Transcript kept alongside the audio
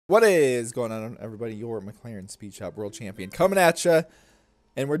What is going on, everybody? Your McLaren Speed Shop World Champion coming at you,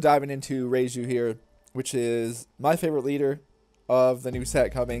 and we're diving into Reiju here, which is my favorite leader of the new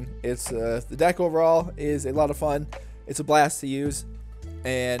set coming. It's the deck overall is a lot of fun. It's a blast to use,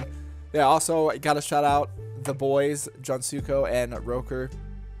 and yeah, also I gotta shout out the boys JANSUKO and Roker.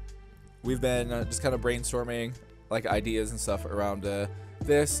 We've been just kind of brainstorming like ideas and stuff around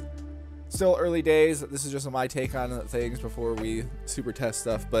this. Still early days. This is just my take on things before we super test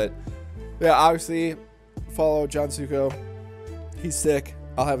stuff. But yeah, obviously follow JANSUKO. He's sick.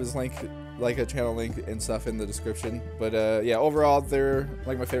 I'll have his link, like a channel link and stuff in the description. But yeah, overall they're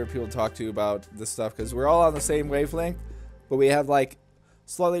like my favorite people to talk to about this stuff because we're all on the same wavelength, but we have like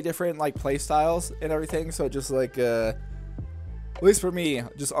slightly different like play styles and everything. So it just like at least for me,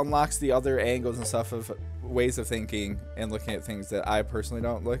 just unlocks the other angles and stuff of ways of thinking and looking at things that I personally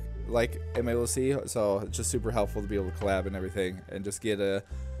don't am able to see. So it's just super helpful to be able to collab and everything and just get the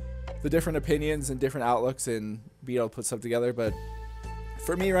different opinions and different outlooks and be able to put stuff together. But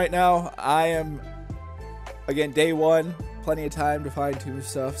for me right now, I am again day one, plenty of time to fine tune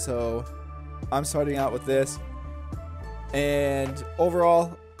stuff. So I'm starting out with this, and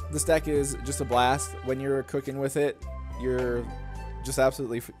overall this deck is just a blast. When you're cooking with it, you're just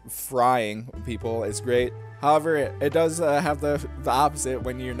absolutely frying people. It's great. However, it does have the opposite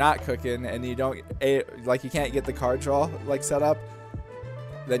when you're not cooking and you don't like you can't get the card draw like set up,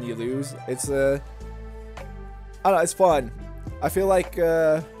 then you lose. It's I don't know, it's fun. I feel like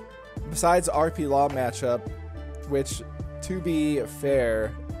besides RP Law matchup, which to be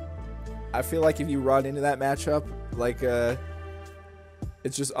fair, I feel like if you run into that matchup, like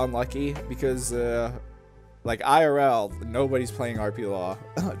it's just unlucky because like IRL, nobody's playing RP Law.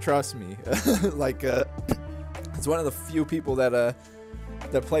 Trust me. Like it's one of the few people that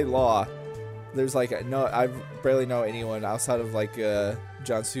play Law. There's like I barely know anyone outside of like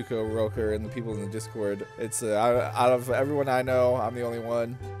JANSUKO, Roker, and the people in the Discord. It's out of everyone I know, I'm the only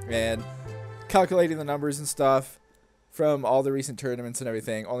one. And calculating the numbers and stuff from all the recent tournaments and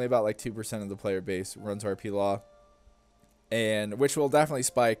everything, only about like 2% of the player base runs RP Law. And which will definitely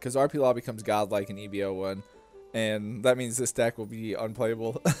spike because RP Law becomes godlike in EBO 1, and that means this deck will be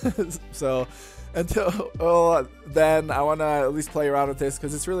unplayable. So until then, I want to at least play around with this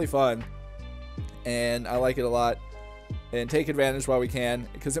because it's really fun and I like it a lot, and take advantage while we can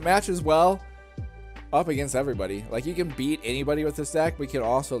because it matches well up against everybody. Like you can beat anybody with this deck, but you can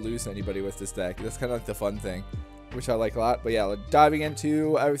also lose anybody with this deck. That's kind of like the fun thing, which I like a lot. But yeah, diving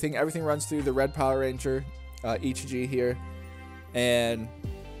into everything runs through the Red Power Ranger Ichiji here. And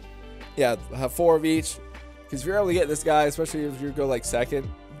yeah, have 4 of each, because if you're able to get this guy, especially if you go like second,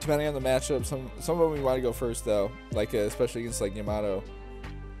 depending on the matchup, some of them we want to go first though, like especially against like Yamato,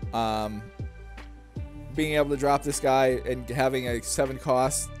 being able to drop this guy and having a 7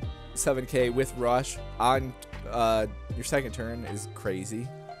 cost 7k with rush on your second turn is crazy,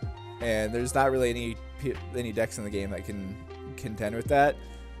 and there's not really any decks in the game that can contend with that.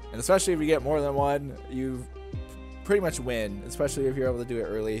 And especially if you get more than one, you pretty much win, especially if you're able to do it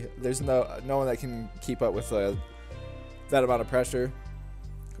early. There's no one that can keep up with that amount of pressure.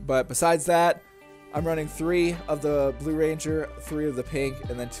 But besides that, I'm running 3 of the Blue Ranger, 3 of the pink,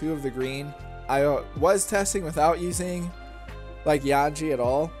 and then 2 of the green. I was testing without using like Yanji at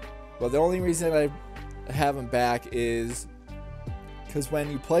all, but the only reason I have him back is because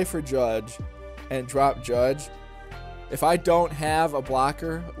when you play for Judge and drop Judge, if I don't have a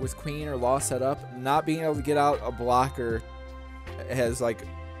blocker with Queen or Law set up, not being able to get out a blocker has like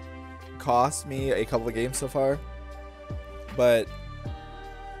cost me a couple of games so far. But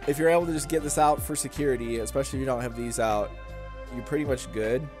if you're able to just get this out for security, especially if you don't have these out, you're pretty much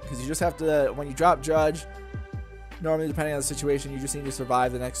good, because you just have to, when you drop Judge, normally depending on the situation, you just need to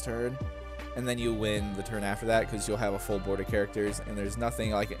survive the next turn, and then you win the turn after that because you'll have a full board of characters, and there's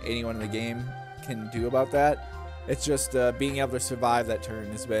nothing like anyone in the game can do about that. It's just being able to survive that turn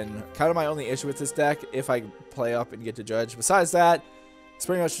has been kind of my only issue with this deck if I play up and get to Judge. Besides that, it's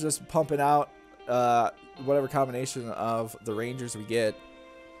pretty much just pumping out whatever combination of the Rangers we get.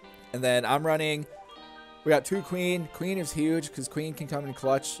 And then I'm running, we got 2 Queen. Queen is huge because Queen can come in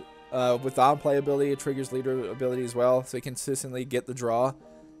clutch with the on-play ability. It triggers leader ability as well, so you consistently get the draw.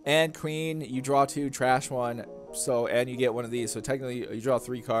 And Queen, you draw 2, trash 1, and you get one of these. So technically you draw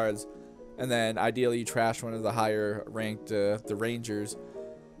 3 cards. And then ideally you trash one of the higher ranked the Rangers,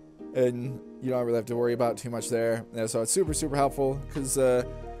 and you don't really have to worry about too much there. Yeah, so it's super helpful because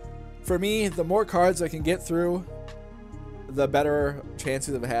for me, the more cards I can get through, the better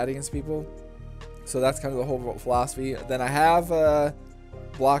chances of had against people. So that's kind of the whole philosophy. Then I have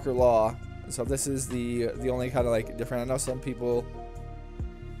blocker Law, So this is the only kind of like different. I know some people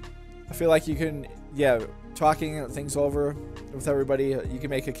I feel like you can, yeah, talking things over with everybody, you can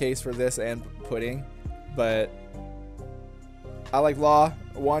make a case for this and Pudding, but I like Law,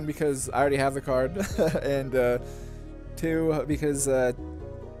 1, because I already have the card, and 2, because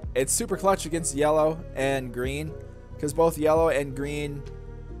it's super clutch against yellow and green, because both yellow and green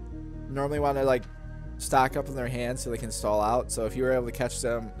normally want to like stock up in their hands so they can stall out. So if you were able to catch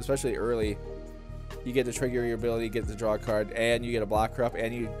them, especially early, you get to trigger your ability, get to draw a card, and you get a blocker up,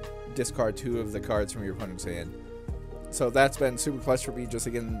 and you discard 2 of the cards from your opponent's hand. So that's been super clutch for me, just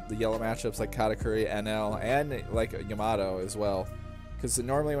again the yellow matchups like Katakuri, NL, and like Yamato as well. Because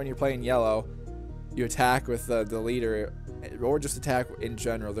normally when you're playing yellow, you attack with the leader, or just attack in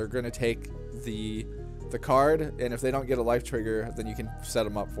general. They're going to take the card, and if they don't get a life trigger, then you can set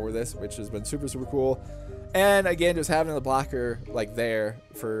them up for this, which has been super, super cool. And again, just having the blocker like there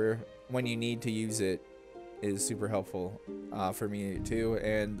for when you need to use it is super helpful for me too.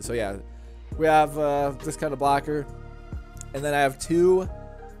 And so yeah, we have this kind of blocker, and then I have 2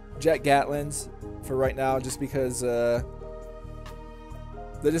 Jet Gatlins for right now, just because the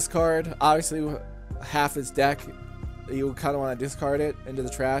discard, obviously half its deck, you kind of want to discard it into the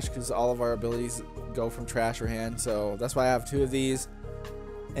trash, because all of our abilities go from trash or hand. So that's why I have 2 of these,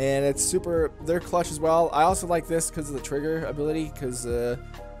 and it's super, they're clutch as well. I also like this because of the trigger ability, because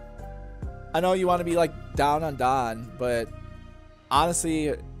I know you want to be like down on Don, but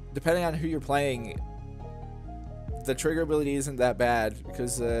honestly, depending on who you're playing, the trigger ability isn't that bad,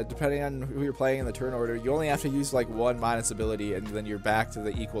 because depending on who you're playing in the turn order, you only have to use like 1 minus ability, and then you're back to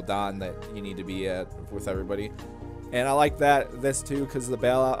the equal Don that you need to be at with everybody. And I like this too, because the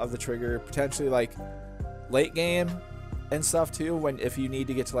bailout of the trigger, potentially like late game and stuff too, when if you need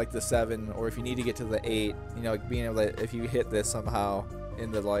to get to like the 7, or if you need to get to the 8, you know, being able to, if you hit this somehow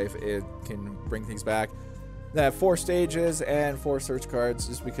in the life, it can bring things back. Then I have 4 stages and 4 search cards,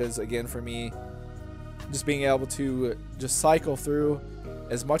 just because again for me, just being able to just cycle through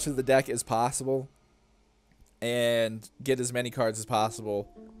as much of the deck as possible and get as many cards as possible,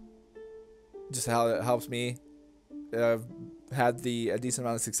 just how it helps me. I've had a decent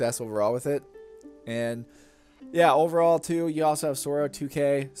amount of success overall with it. And yeah, overall too, you also have Sora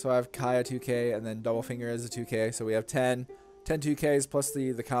 2k, so I have Kaya 2k, and then Double Finger as a 2k, so we have 10 2ks plus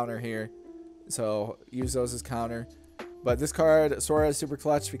the counter here, so use those as counter. But this card, Sora, is super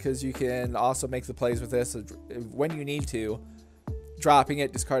clutch, because you can also make the plays with this when you need to, dropping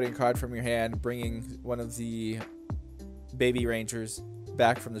it, discarding a card from your hand, bringing one of the baby rangers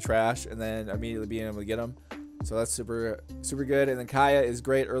back from the trash, and then immediately being able to get them. So that's super, super good. And then Kaya is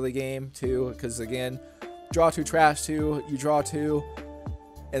great early game too, because again, draw 2 trash 2, you draw 2,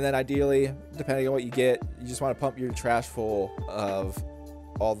 and then ideally, depending on what you get, you just want to pump your trash full of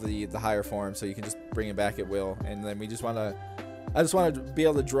all the higher forms, so you can just bring it back at will. And then I just want to be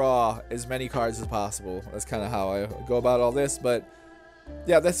able to draw as many cards as possible. That's kind of how I go about all this. But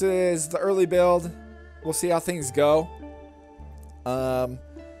yeah, this is the early build. We'll see how things go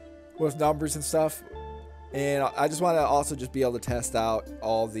with numbers and stuff. And I just want to also just be able to test out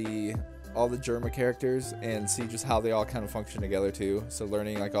all the Germa characters and see just how they all kind of function together too. So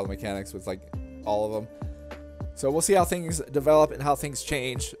learning like all the mechanics with like all of them. So we'll see how things develop and how things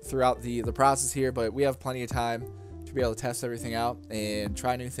change throughout the process here. But we have plenty of time to be able to test everything out and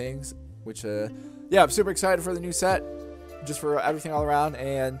try new things. Which yeah, I'm super excited for the new set, just for everything all around.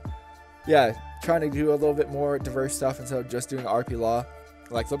 And yeah, trying to do a little bit more diverse stuff instead of just doing RP Law.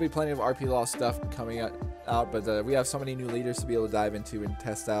 Like there'll be plenty of RP Law stuff coming out, but we have so many new leaders to be able to dive into and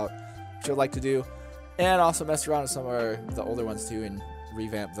test out, which I'd like to do, and also mess around with some of the older ones too and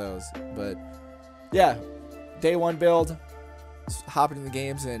revamp those. But yeah, day 1 build, just hop into the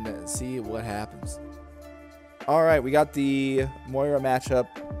games and see what happens. All right, we got the Moria matchup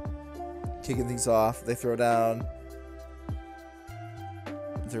kicking things off. They throw down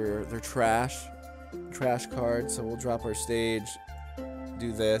their trash cards, so we'll drop our stage,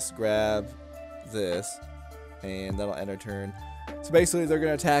 do this, grab this, and that'll end our turn. So basically they're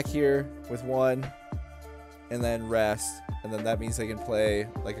going to attack here with 1 and then rest, and then that means they can play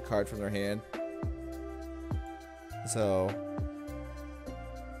like a card from their hand. So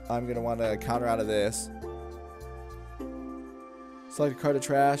I'm going to want to counter out of this, select a card of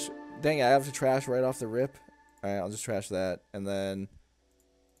trash. Dang it, I have to trash right off the rip. Alright, I'll just trash that, and then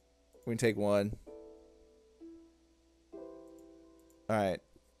we can take 1. Alright,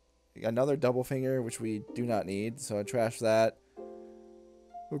 another Double Finger, which we do not need, so I trash that.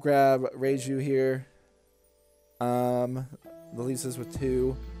 We'll grab Reiju here. That leaves us with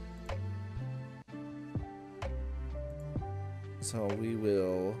 2. So we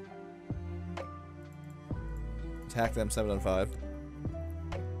will attack them 7 on 5.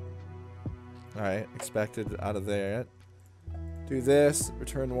 Alright, expected out of there. Do this,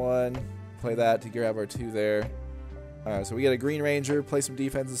 return 1, play that to grab our 2 there. Alright, so we get a Green Ranger, play some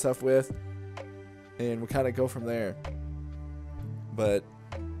defense and stuff with, and we'll kind of go from there. But,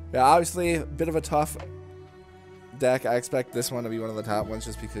 yeah, obviously, a bit of a tough deck. I expect this one to be one of the top ones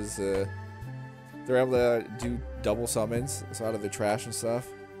just because they're able to do double summons, so out of the trash and stuff.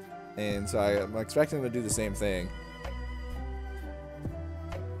 And so I'm expecting them to do the same thing.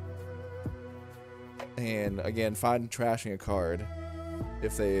 And again, find trashing a card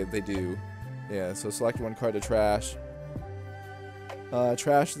if they do. Yeah, so select 1 card to trash.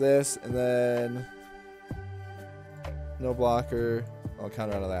 Trash this, and then no blocker. I'll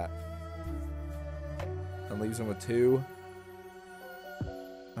counter out of that. And leaves him with 2.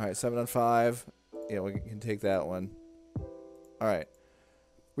 Alright, 7 on 5. Yeah, we can take that one. Alright.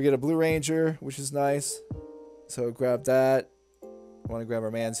 We get a Blue Ranger, which is nice. So grab that. I want to grab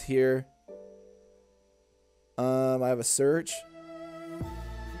our mans here. I have a search.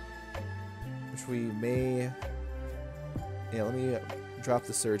 Which we may... Yeah, let me drop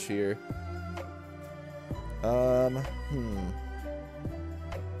the search here. Do I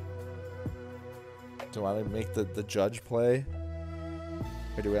want to make the judge play?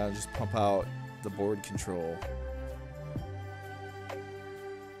 Or do we want to just pump out the board control?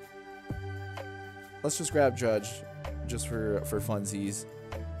 Let's just grab judge, just for funsies.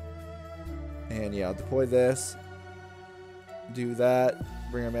 And yeah, I'll deploy this. Do that.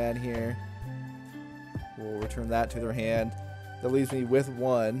 Bring our man here. We'll return that to their hand. That leaves me with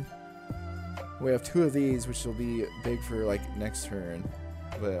 1. We have 2 of these, which will be big for like next turn.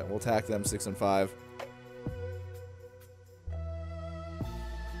 But we'll attack them 6 and 5.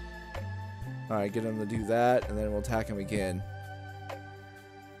 Alright, get him to do that, and then we'll attack him again.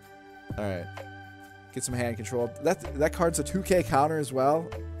 Alright. Get some hand control. That card's a 2k counter as well.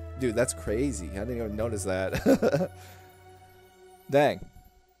 Dude, that's crazy. I didn't even notice that. Dang.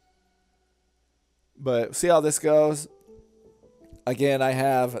 But see how this goes. Again, I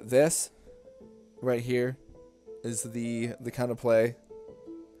have this right here is the kind of play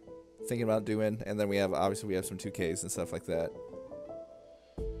thinking about doing, and then we have obviously we have some 2Ks and stuff like that.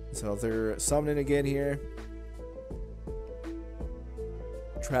 So they're summoning again here.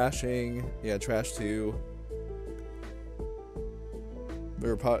 Trashing, yeah, trash 2. They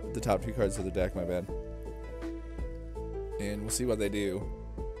were the top 2 cards of the deck, my bad. And we'll see what they do.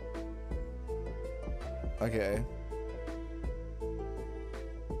 Okay.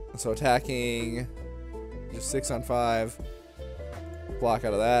 So attacking, just 6 on 5. Block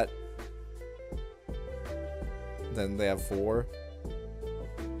out of that. Then they have 4.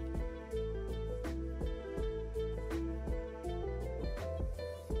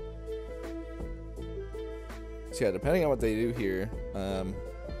 So yeah, depending on what they do here, kind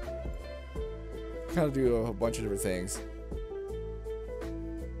of do a bunch of different things.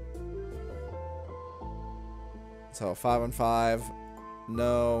 So 5 on 5,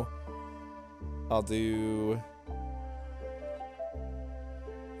 no. I'll do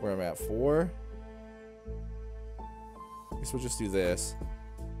where I'm at 4. I guess we'll just do this.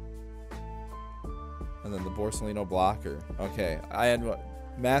 And then the Borsellino blocker. Okay, I had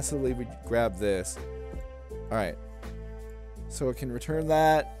massively grabbed this. Alright. So it can return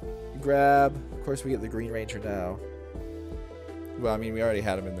that. Grab. Of course, we get the Green Ranger now. Well, I mean, we already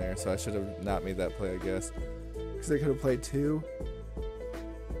had him in there, so I should have not made that play, I guess. Because I could have played 2.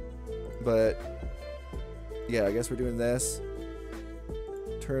 But, yeah, I guess we're doing this.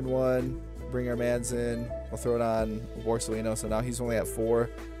 Turn 1. Bring our mans in. We'll throw it on Borsellino, so now he's only at 4.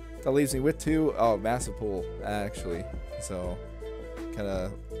 That leaves me with 2. Oh, massive pull, actually. So, kind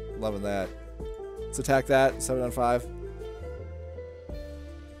of loving that. Let's attack that. 7 on 5.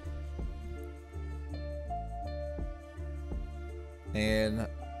 And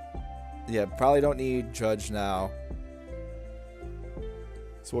yeah, probably don't need judge now.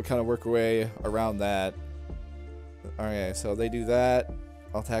 So we'll kind of work our way around that. Alright, so they do that.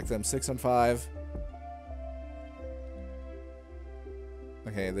 I'll attack them 6 on 5.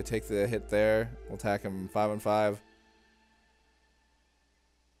 Okay, they take the hit there. We'll attack them 5 on 5.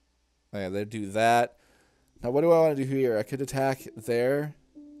 Okay, they do that. Now, what do I want to do here? I could attack there,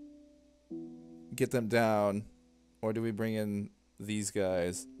 get them down, or do we bring in these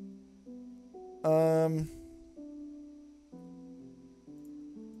guys? I'll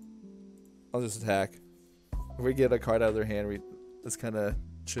just attack. If we get a card out of their hand, let's kind of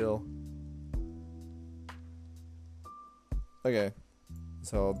chill. Okay,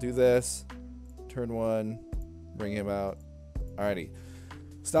 so I'll do this. Turn 1, bring him out. Alrighty.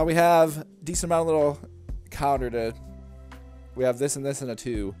 So now we have a decent amount of little counter to... We have this and a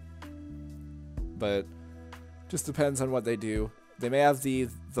 2. but just depends on what they do. They may have the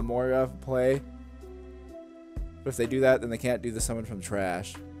Moria play, but if they do that, then they can't do the summon from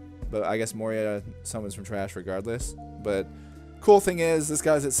trash. But I guess Moria summons from trash regardless. But cool thing is, this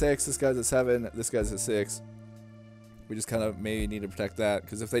guy's at 6, this guy's at 7, this guy's at 6. We just kind of maybe need to protect that,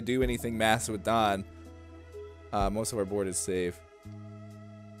 because if they do anything massive with Don, most of our board is safe.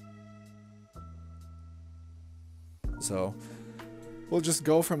 So we'll just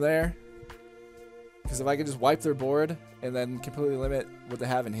go from there, because if I can just wipe their board and then completely limit what they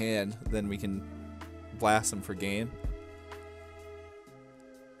have in hand, then we can blast them for game.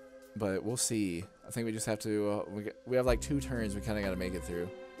 But we'll see. I think we just have to we have like 2 turns we kind of got to make it through.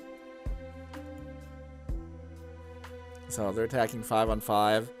 So they're attacking 5 on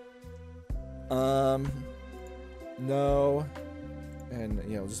 5. No, and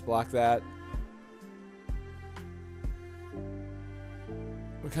you know, just block that.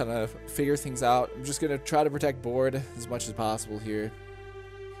 We kind of figure things out. I'm just gonna try to protect board as much as possible here.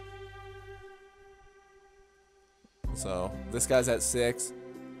 So this guy's at 6.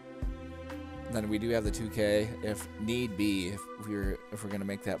 Then we do have the 2K if need be, if we're gonna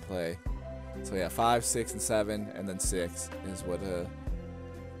make that play. So yeah, 5, 6, and 7, and then 6 is what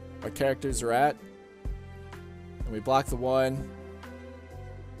our characters are at. And we block the 1.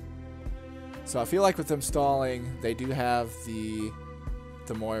 So I feel like with them stalling, they do have the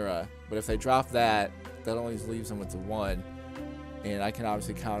Moira, but if they drop that, that only leaves them with the 1, and I can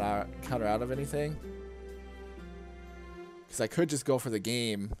obviously counter out of anything. Because I could just go for the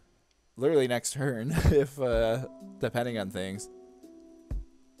game, literally next turn, if depending on things.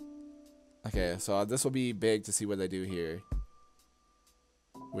 Okay, so this will be big to see what they do here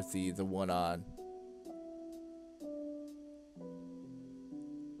with the 1 on.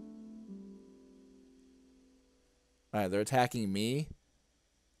 All right, they're attacking me.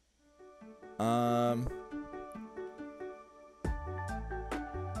 I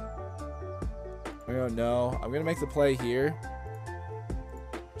don't know. I'm gonna make the play here,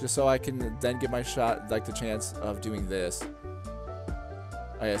 just so I can then get my shot, like the chance of doing this.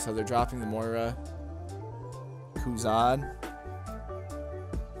 Okay, so they're dropping the Moira, Kuzan,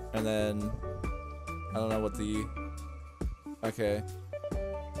 and then I don't know what the. Okay,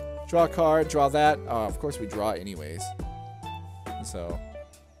 draw a card, draw that. Oh, of course we draw it anyways. So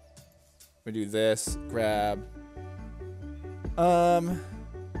we do this, grab.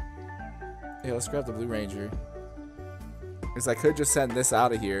 Yeah, let's grab the Blue Ranger. Because I could just send this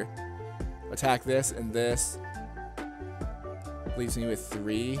out of here. Attack this and this. Leaves me with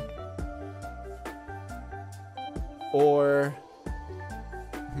 3. Or,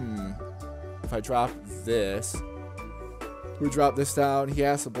 if I drop this, we drop this down. He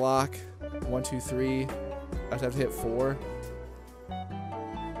has to block 1, 2, 3. I have to hit 4.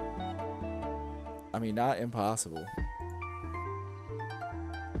 I mean, not impossible.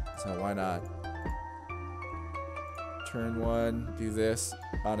 So why not? Turn 1, do this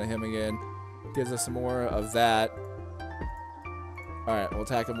onto him again. Gives us some more of that. Alright, we'll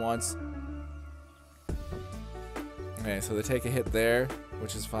attack him once. Okay, so they take a hit there,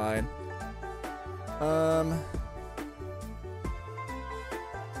 which is fine. Now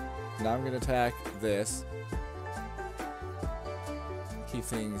I'm gonna attack this. Keep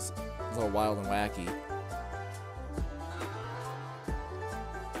things a little wild and wacky.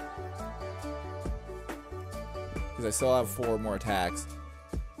 Because I still have 4 more attacks.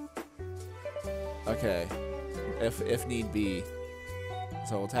 Okay, if need be.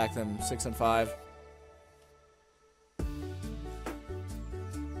 So we'll attack them 6 and 5.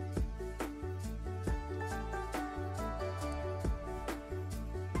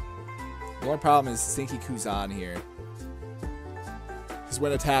 The only problem is Stinky Kuzan here. Because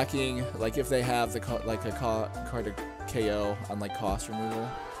when attacking, like if they have the card to KO on like cost removal,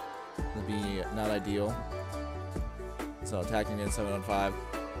 would be not ideal. So attacking in 7 on 5.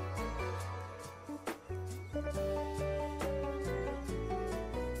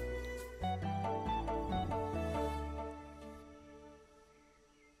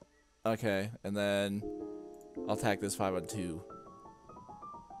 Okay, and then I'll attack this 5 on 2.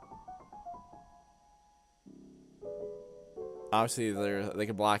 Obviously, they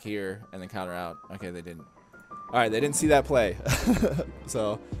can block here and then counter out. Okay, they didn't. All right, they didn't see that play.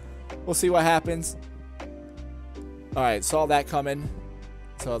 So we'll see what happens. All right, saw that coming.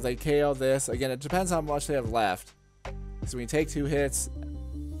 So if they KO this, again, it depends how much they have left. So when you take 2 hits,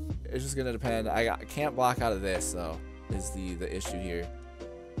 it's just gonna depend. I can't block out of this, though, is the issue here.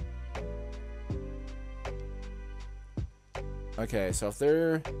 Okay, so if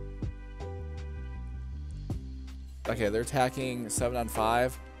they're they're attacking 7 on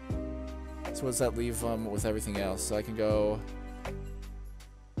 5. So what does that leave with everything else? So I can go...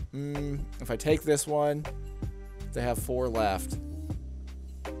 if I take this one, they have 4 left.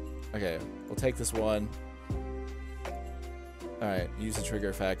 Okay, we'll take this one. Alright, use the trigger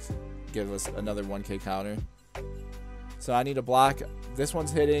effect. Give us another 1k counter. So I need to block... This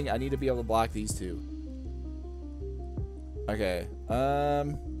one's hitting. I need to be able to block these 2. Okay.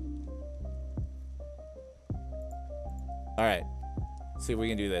 Alright. See if we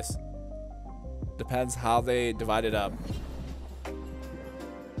can do this. Depends how they divide it up.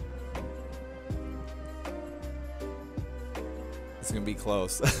 It's gonna be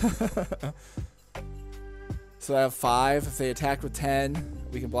close. So I have 5. If they attack with 10,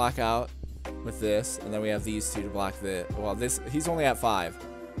 we can block out with this, and then we have these 2 to block the... Well, this he's only at 5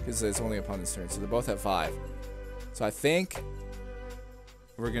 because it's only opponent's turn, so they're both at 5. So I think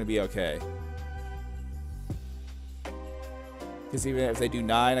we're gonna be okay. Because even if they do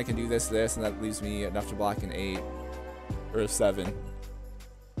 9, I can do this, and that leaves me enough to block an 8 or a 7.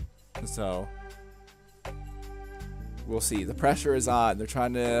 So we'll see. The pressure is on. They're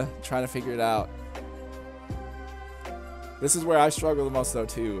trying to figure it out. This is where I struggle the most, though,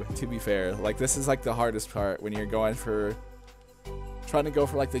 too, to be fair. Like, this is, like, the hardest part when you're going for... Trying to go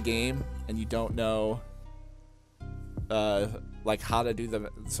for, like, the game, and you don't know, like, how to do the...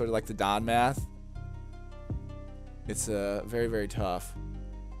 Sort of, like, the Don math. It's, very, very tough.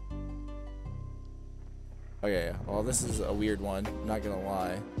 Okay, well, this is a weird one. I'm not gonna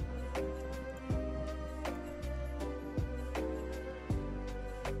lie.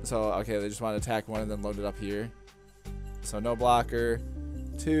 So, okay, they just want to attack 1 and then load it up here. So no blocker.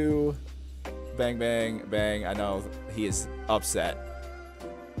 2. Bang, bang, bang. I know he is upset.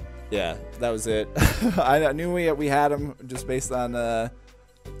 Yeah, that was it. I knew we had him just based on the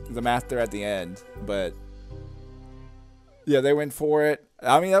math there at the end. But yeah, they went for it.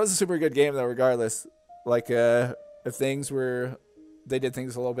 I mean, that was a super good game though, regardless. Like, if things were... They did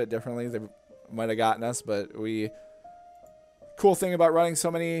things a little bit differently, they might have gotten us, but we... Cool thing about running so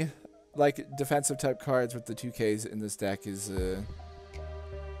many... like defensive type cards with the 2Ks in this deck is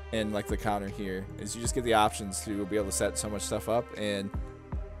and like the counter here is you just get the options to be able to set so much stuff up. And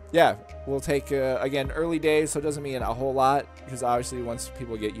yeah, we'll take again, early days, so it doesn't mean a whole lot, because obviously once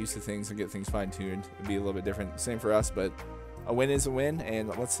people get used to things and get things fine-tuned, it'd be a little bit different. Same for us, but a win is a win, and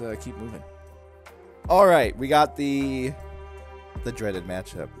let's keep moving. All right, we got the dreaded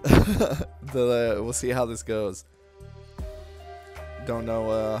matchup. We'll see how this goes. Don't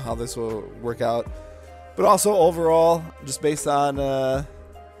know how this will work out, but also overall, just based on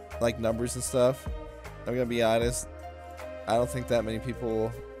like numbers and stuff, I'm gonna be honest, I don't think that many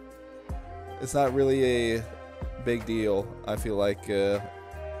people... It's not really a big deal, I feel like,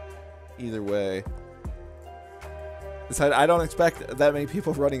 either way. I don't expect that many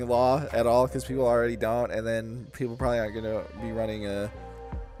people running Law at all, because people already don't, and then people probably aren't gonna be running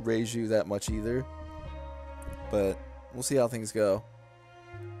Reiju that much either. But we'll see how things go.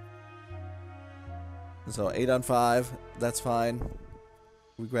 So 8 on 5, that's fine.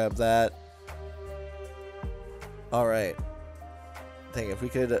 We grab that. Alright. Dang, if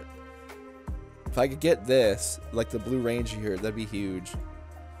I could get this, like the blue ranger here, that'd be huge.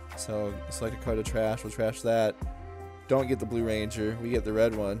 So select a card to trash, we'll trash that. Don't get the blue ranger, we get the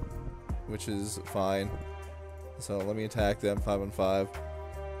red one, which is fine. So let me attack them, 5 on 5.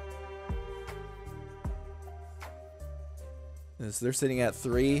 So they're sitting at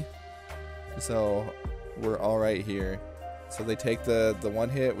 3, so we're all right here. So they take the 1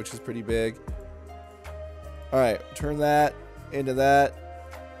 hit, which is pretty big. All right, turn that into that.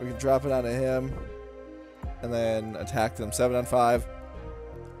 We can drop it onto him, and then attack them, 7 on 5.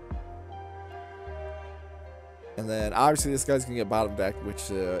 And then obviously this guy's gonna get bottom deck, which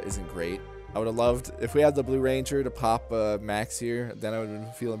isn't great. I would have loved if we had the blue ranger to pop Max here. Then I would have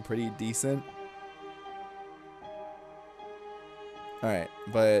been feeling pretty decent. Alright,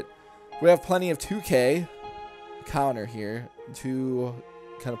 but we have plenty of 2K counter here to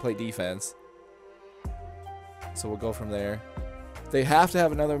kind of play defense. So we'll go from there. They have to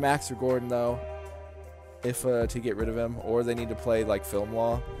have another Max or Gordon, though, if to get rid of him. Or they need to play, like, Film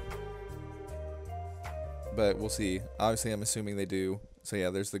Law. But we'll see. Obviously, I'm assuming they do. So, yeah,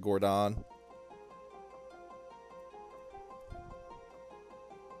 there's the Gordon.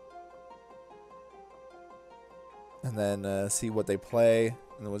 And then see what they play, and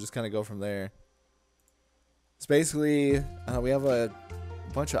then we'll just kind of go from there. It's basically, we have a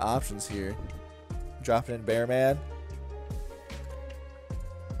bunch of options here. Dropping in Bearman.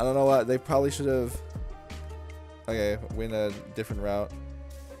 I don't know what, they probably should have... Okay, win a different route.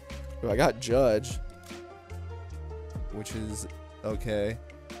 Oh, I got Judge, which is okay.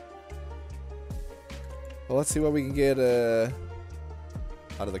 Well, let's see what we can get out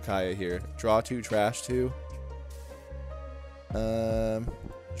of the Kaya here. Draw 2, trash 2.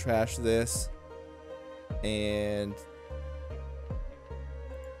 Trash this. And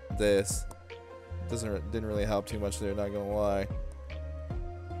this. Didn't really help too much there, not gonna lie.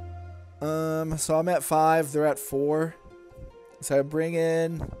 So I'm at 5, they're at 4. So I bring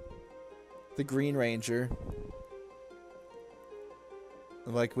in the Green Ranger.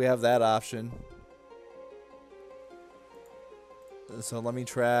 Like, we have that option. So let me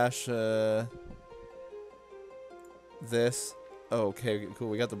trash this. Oh, okay, cool.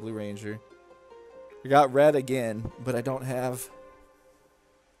 We got the Blue Ranger. We got red again, but I don't have.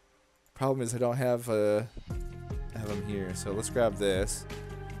 Problem is I don't have them here. So let's grab this.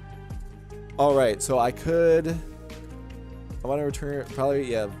 All right, so I could. I want to return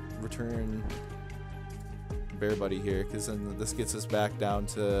return Bear Buddy here, because then this gets us back down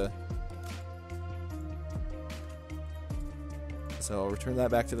to. So I'll return that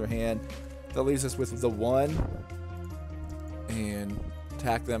back to their hand. That leaves us with the 1. And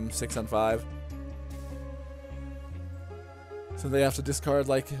attack them 6 on 5. So they have to discard,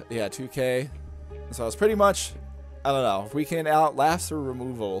 like, yeah, 2k. So it's pretty much, I don't know. If we can outlast their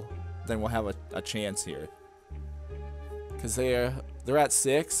removal, then we'll have a chance here. Because they're at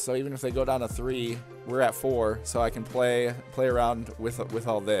 6, so even if they go down to 3, we're at 4. So I can play around with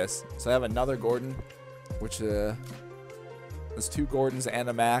all this. So I have another Gordon, which there's 2 Gordons and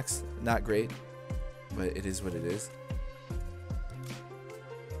a Max. Not great, but it is what it is.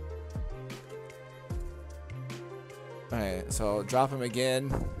 Alright, so I'll drop him again,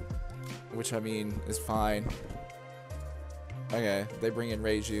 which I mean is fine. Okay, they bring in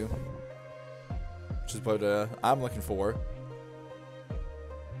Reiju, which is what I'm looking for.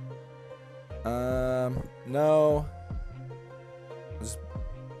 No.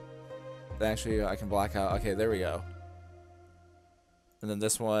 Actually, I can block out. Okay, there we go. And then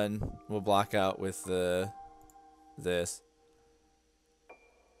this one will block out with this.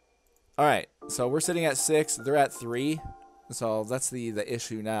 Alright, so we're sitting at 6, they're at 3. So that's the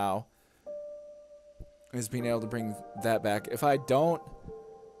issue now. Is being able to bring that back. If I don't...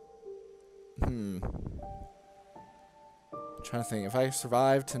 I'm trying to think. If I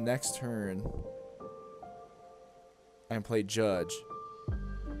survive to next turn, I can play Judge.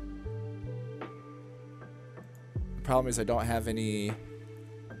 The problem is I don't have any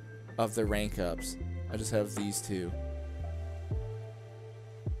of the rank ups. I just have these 2.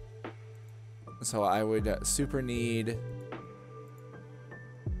 So I would super need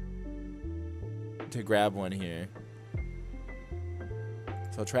to grab one here.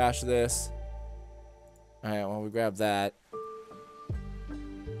 So trash this. Alright, well, we grab that.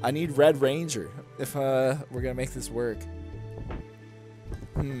 I need Red Ranger if we're gonna make this work.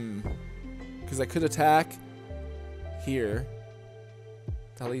 Because I could attack here.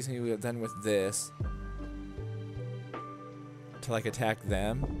 That leaves me then with this to like attack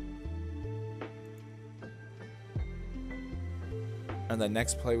them. And then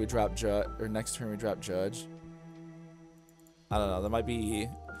next play we drop Judge, or next turn we drop Judge. I don't know. That might be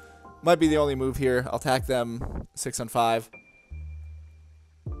the only move here. I'll attack them 6 on 5.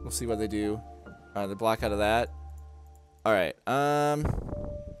 We'll see what they do. All right, they block out of that. All right.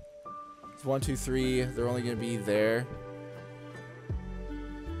 It's 1, 2, 3. They're only gonna be there.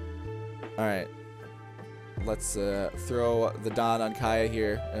 All right. Let's throw the Don on Kaya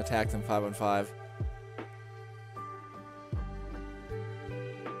here and attack them 5 on 5.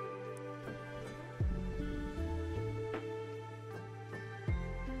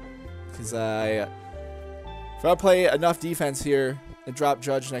 Because if I play enough defense here and drop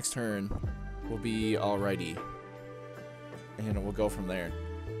Judge next turn, we'll be alrighty. And we'll go from there.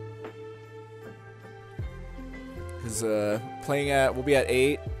 Because we'll be at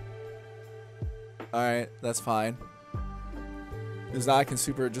 8. Alright, that's fine. Because now I can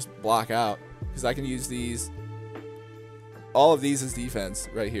super just block out. Because I can use these, all of these as defense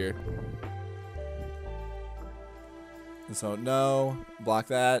right here. And so, no, block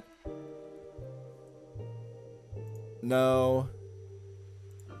that. No.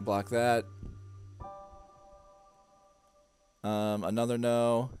 Block that. Another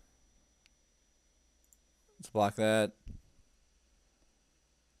no. Let's block that.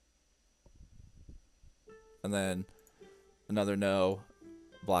 And then another no.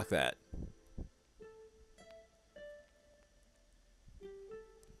 Block that.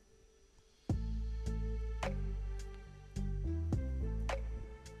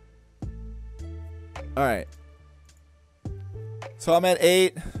 Alright. So I'm at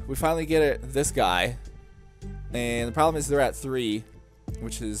 8. We finally get this guy. And the problem is they're at 3,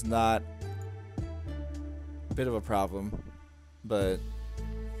 which is not Bit of a problem, but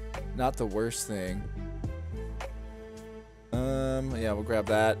not the worst thing. Yeah, we'll grab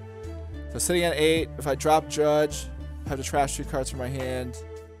that. So sitting at 8, if I drop Judge, I have to trash 2 cards from my hand.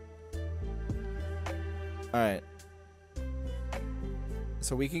 Alright.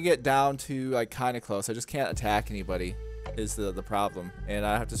 So we can get down to, like, kind of close. I just can't attack anybody is the problem. And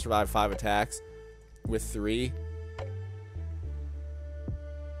I have to survive 5 attacks with 3.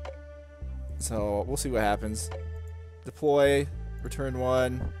 So we'll see what happens. Deploy, return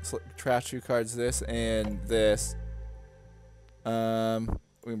 1, trash 2 cards, this and this.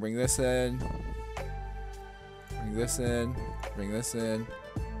 We can bring this in, bring this in, bring this in,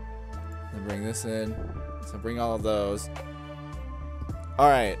 and bring this in. So bring all of those.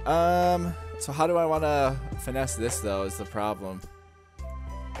 Alright, so how do I want to finesse this, though, is the problem.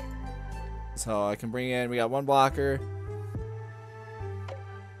 So I can bring in, we got 1 blocker.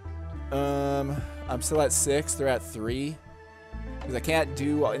 I'm still at 6, they're at 3. Because I can't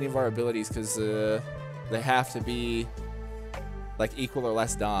do any of our abilities because they have to be like equal or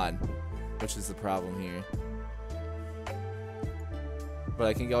less Dawn, which is the problem here. But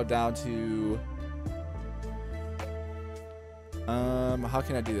I can go down to how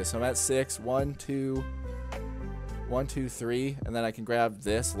can I do this? So I'm at 6, 1, 2, 1, 2, 3, and then I can grab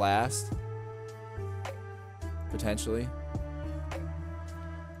this last, potentially.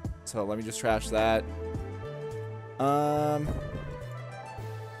 So let me just trash that.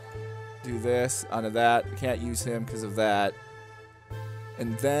 Do this onto that. Can't use him because of that.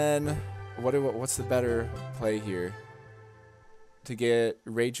 And then what's the better play here? To get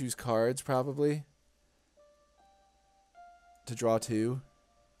Reiju's cards, probably. To draw 2.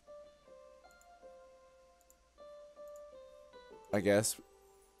 I guess.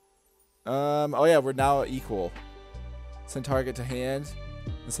 Oh yeah, we're now equal. Send target to hand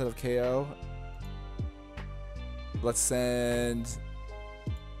instead of KO. Let's send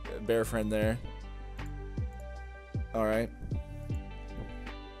Bear Friend there. Alright.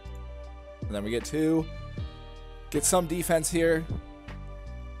 And then we get 2. Get some defense here.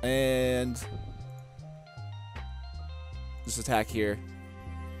 And just attack here.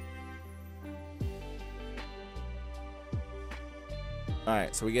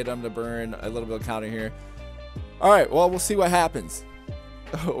 Alright, so we get them to burn a little bit of counter here. Alright, well, we'll see what happens.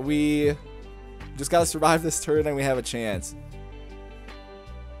 We just gotta survive this turn and we have a chance.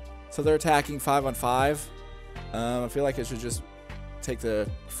 So they're attacking 5 on 5. I feel like I should just take the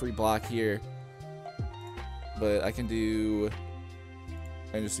free block here. But I can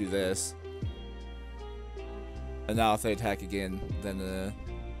just do this. And now if they attack again, then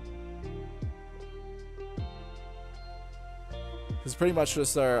it's pretty much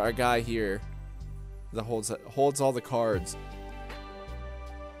just our guy here that holds all the cards.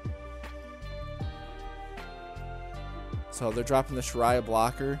 So they're dropping the Shariah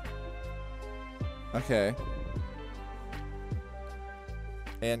blocker. Okay.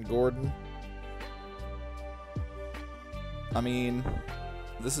 And Gordon. I mean,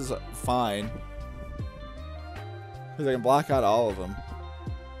 this is fine. Because I can block out all of them.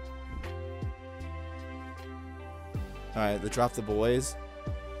 Alright, they drop the boys.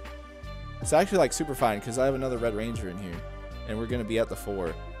 It's actually like super fine because I have another Red Ranger in here. And we're going to be at the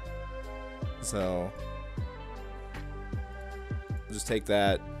 4. So we'll just take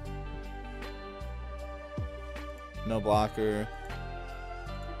that. No blocker.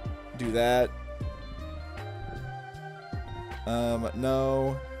 Do that.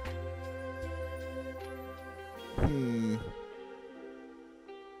 No.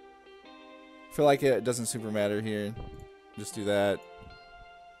 Feel like it doesn't super matter here. Just do that.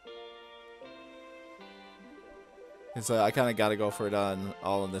 And so I kind of got to go for it on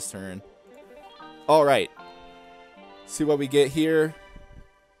all in this turn. All right. See what we get here.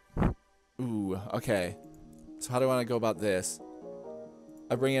 Ooh, okay. So how do I want to go about this?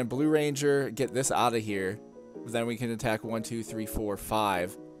 I bring in Blue Ranger, get this out of here. Then we can attack 1, 2, 3, 4,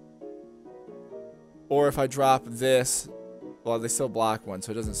 5. Or if I drop this, well, they still block 1,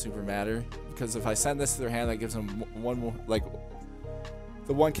 so it doesn't super matter. Because if I send this to their hand, that gives them one more, like,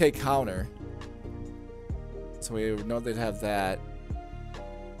 the 1k counter. So we know they'd have that.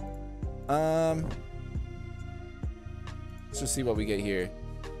 Let's just see what we get here.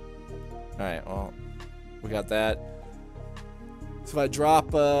 Alright, well, we got that. So if I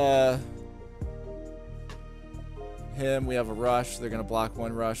drop him, we have a rush. They're going to block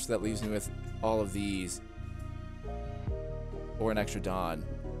 1 rush. That leaves me with all of these. Or an extra Dawn.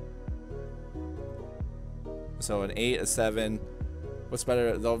 So an 8, a 7. What's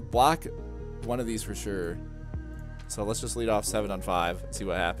better? They'll block 1 of these for sure. So let's just lead off 7 on 5 and see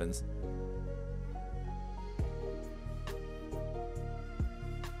what happens.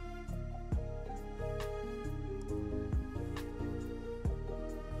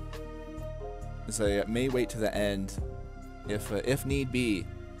 So I may wait to the end if need be.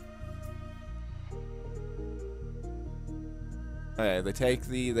 Okay, they take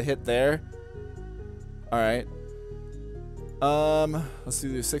the hit there. All right. Let's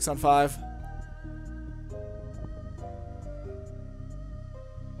do 6 on 5.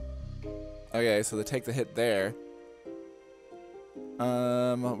 Okay, so they take the hit there.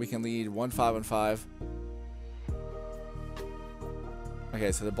 We can lead 1 5 on 5.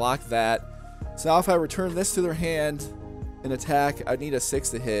 Okay, so they block that. So now if I return this to their hand and attack, I need a 6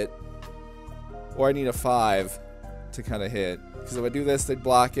 to hit. Or I need a 5 to kind of hit. Because if I do this, they'd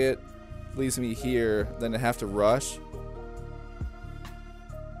block it. Leaves me here. Then I have to rush.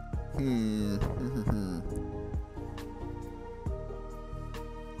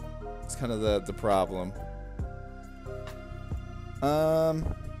 It's kind of the problem.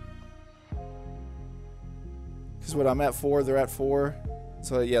 Because what, I'm at 4, they're at 4.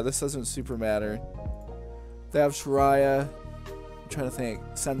 So yeah, this doesn't super matter. They have Shiraya. I'm trying to think.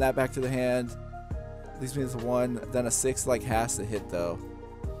 Send that back to the hand. Leaves me with a 1. Then a 6 like has to hit though,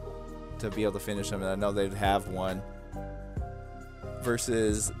 to be able to finish them. And I know they'd have 1.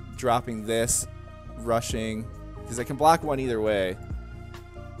 Versus dropping this, rushing, because I can block 1 either way.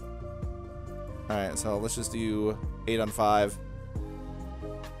 Alright, so let's just do 8 on 5.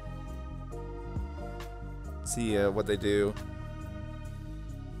 See what they do.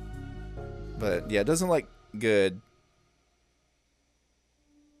 But yeah, it doesn't look good.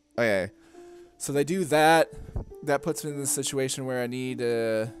 Okay, so they do that. That puts me in the situation where I need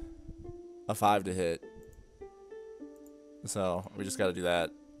a 5 to hit. So we just got to do that.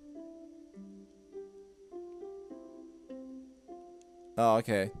 Oh,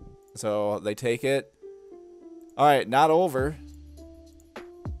 okay. So they take it. Alright, not over.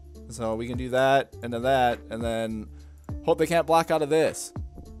 So we can do that, and then that, and then hope they can't block out of this.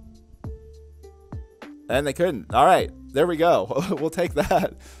 And they couldn't. Alright, there we go. We'll take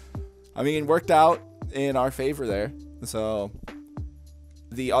that. I mean, worked out in our favor there. So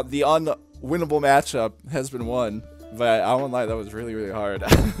the unwinnable matchup has been won. But I won't lie, that was really, really hard.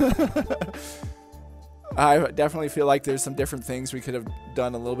 I definitely feel like there's some different things we could have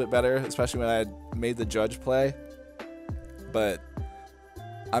done a little bit better, especially when I had made the judge play. But,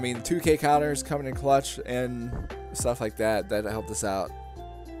 I mean, 2K counters coming in clutch and stuff like that, that helped us out.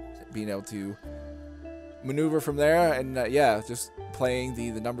 Being able to maneuver from there and, yeah, just playing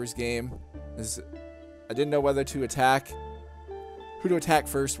the numbers game. I didn't know whether to attack, who to attack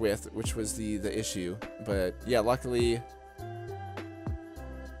first with, which was the issue. But, yeah, luckily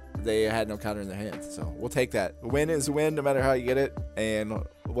they had no counter in their hands, so we'll take that. A win is a win no matter how you get it, and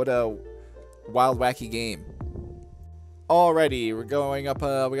what a wild, wacky game. Alrighty, we're going up,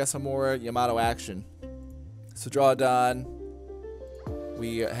 we got some more Yamato action. So draw done.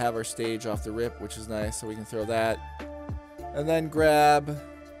 We have our stage off the rip, which is nice, so we can throw that. And then grab,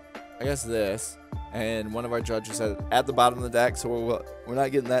 I guess, this. And one of our judges at the bottom of the deck, so we're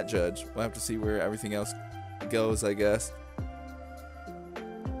not getting that judge. We'll have to see where everything else goes, I guess.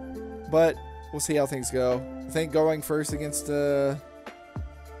 But we'll see how things go. I think going first against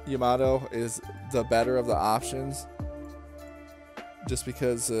Yamato is the better of the options. Just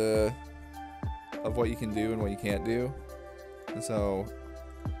because of what you can do and what you can't do. And so,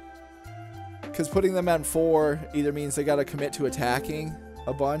 because putting them at 4 either means they got to commit to attacking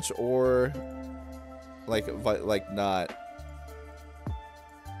a bunch, or like not.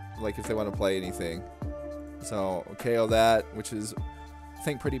 Like if they want to play anything. So KO that, which is, I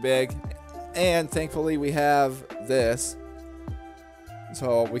think, pretty big. And thankfully we have this,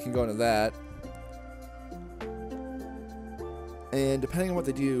 so we can go into that. And depending on what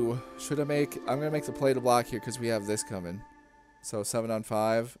they do, should I make, I'm gonna make the play to block here because we have this coming. So 7 on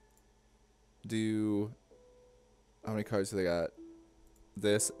 5. Do, how many cards do they got?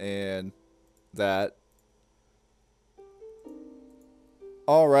 This and that.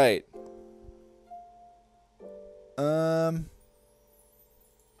 All right.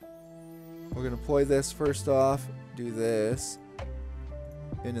 We're gonna play this first off. Do this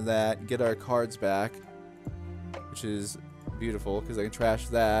into that. Get our cards back, which is beautiful because I can trash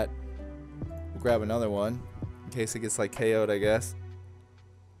that. We'll grab another one in case it gets like KO'd, I guess.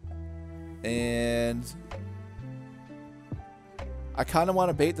 And I kind of want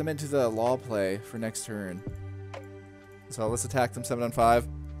to bait them into the law play for next turn. So let's attack them 7 on 5.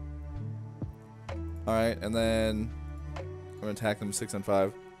 Alright, and then I'm going to attack them 6 on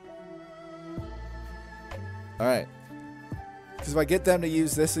 5. Alright. Because if I get them to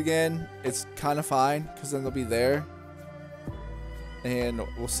use this again, it's kind of fine, because then they'll be there. And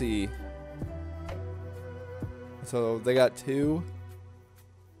we'll see. So they got 2.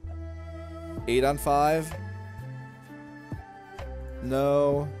 8 on 5.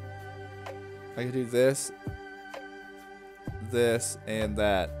 No. I could do this, this, and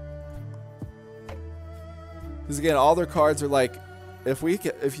that. Because again, all their cards are like, if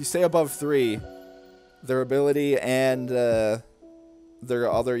you stay above 3, their ability and their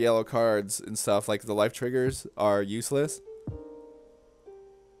other yellow cards and stuff, like the life triggers, are useless.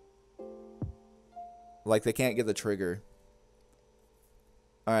 Like, they can't get the trigger.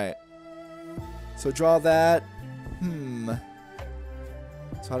 Alright. So draw that.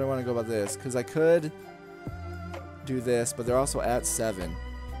 So how do I want to go about this? Because I could do this, but they're also at 7.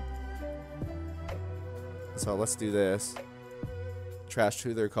 So let's do this. Trash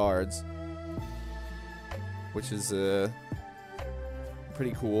 2 of their cards. Which is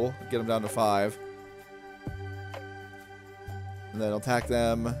pretty cool. Get them down to 5. And then I'll attack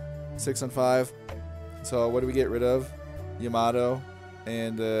them 6 on 5. So what do we get rid of? Yamato.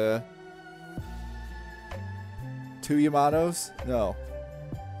 And 2 Yamatos? No.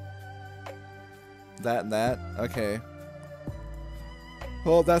 That and that. Okay.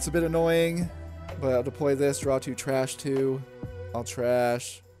 Well, that's a bit annoying. But I'll deploy this. Draw 2, trash 2. I'll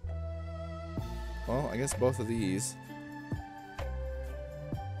trash. Well, I guess both of these.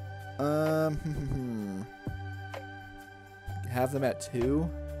 Have them at 2.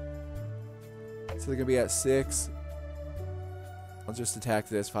 So they're going to be at 6. I'll just attack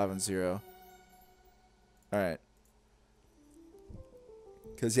this 5 and 0. Alright.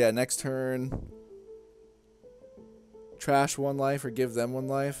 Because, yeah, next turn, trash 1 life or give them 1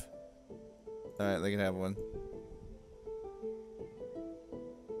 life. Alright, they can have 1.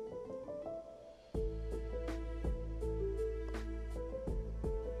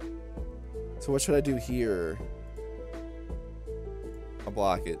 So what should I do here? I'll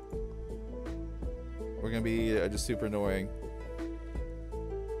block it. We're going to be just super annoying.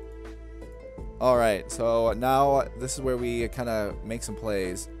 Alright, so now this is where we kind of make some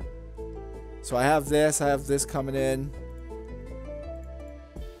plays. So I have this coming in.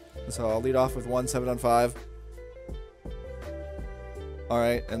 So I'll lead off with 1 7 on 5.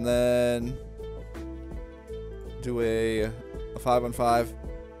 Alright, and then do a 5 on 5.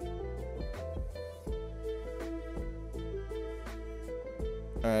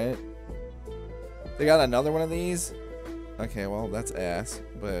 Alright. They got another one of these? Okay, well, that's ass,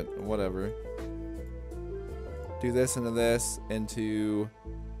 but whatever. Do this into this, onto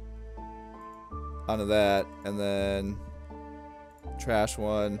that, and then trash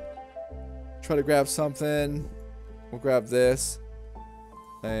 1. Try to grab something. We'll grab this,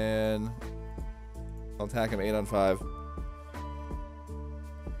 and I'll attack him 8 on 5.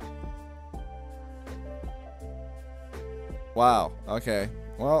 Wow, okay.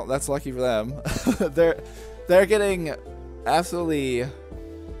 Well, that's lucky for them. They're getting absolutely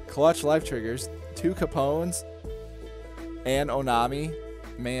clutch life triggers. 2 Capones and Onami.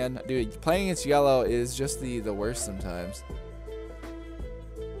 Man, dude, playing against yellow is just the worst sometimes.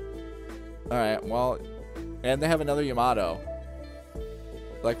 Alright, well, and they have another Yamato.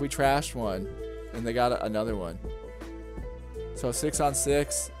 Like, we trashed 1, and they got another one. So 6 on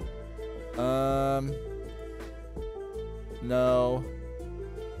 6. No.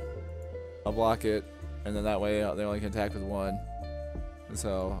 I'll block it, and then that way they only can attack with 1.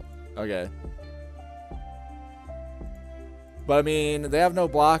 So, okay. But I mean, they have no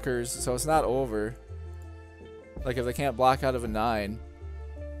blockers, so it's not over. Like, if they can't block out of a 9.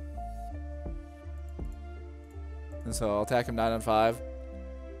 And so I'll attack him 9 on 5.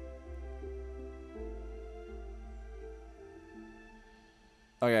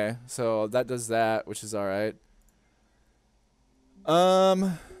 Okay, so that does that, which is alright.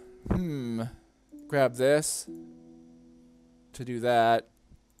 Grab this to do that.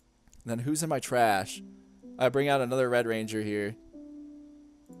 Then who's in my trash? I bring out another Red Ranger here.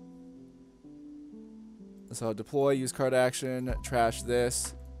 So deploy, use card action, trash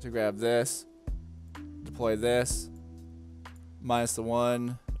this to grab this. Deploy this. Minus the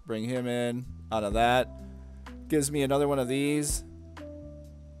 1. Bring him in. Out of that. Gives me another one of these.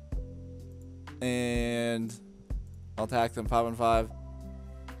 And I'll attack them 5 on 5.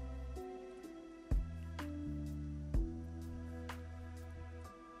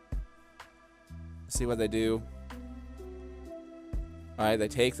 See what they do. Alright, they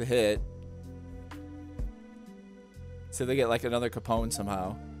take the hit. So they get like another Capone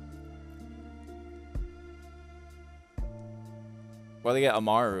somehow. Well, they get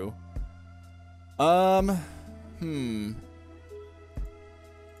Amaru. Well,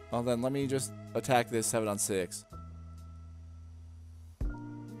 then let me just attack this 7 on 6.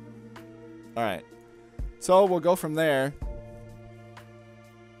 Alright. So we'll go from there.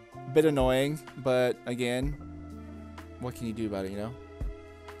 bit annoying, but again, what can you do about it, you know?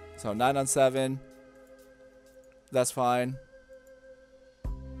 So 9 on 7. That's fine.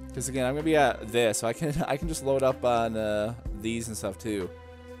 Because again, I'm gonna be at this, so I can just load up on these and stuff too.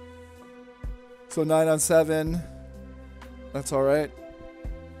 So 9 on 7. That's all right.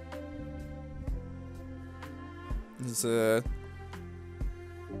 This is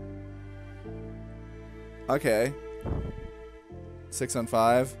okay. 6 on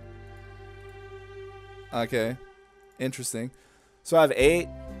 5. Okay. Interesting. So I have 8.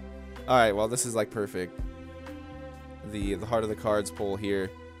 Alright, well this is like perfect. The heart of the cards pull here.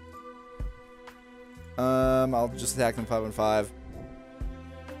 I'll just attack them 5 on 5.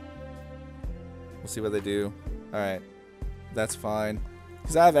 We'll see what they do. Alright. That's fine.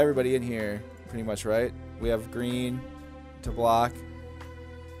 Because I have everybody in here, pretty much, right? We have green to block.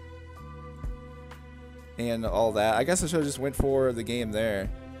 And all that. I guess I should have just went for the game there.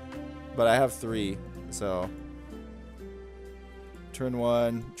 But I have 3, so turn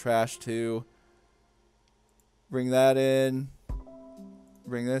 1, trash 2. Bring that in.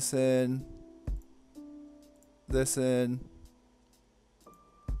 Bring this in. This in.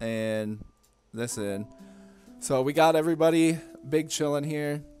 And this in. So we got everybody big chillin'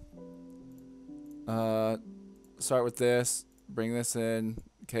 here. Start with this. Bring this in.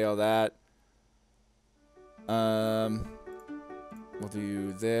 KO that. We'll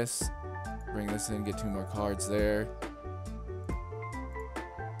do this. Bring this in, get 2 more cards there.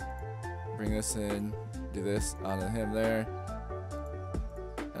 Bring this in, do this onto him there.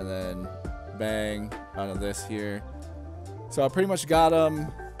 And then bang onto this here. So I pretty much got him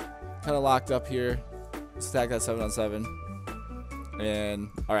kind of locked up here. Stack that 7 on 7. And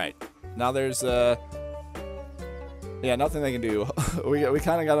alright. Now there's yeah, nothing they can do. we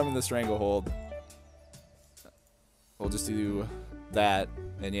kind of got him in the stranglehold. We'll just do that,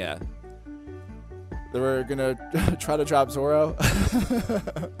 and yeah. They were gonna try to drop Zoro.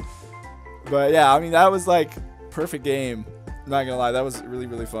 But yeah, I mean, that was like perfect game. I'm not gonna lie, that was really,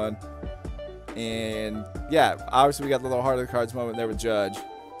 really fun. And yeah, obviously we got the little heart of the cards moment there with Judge,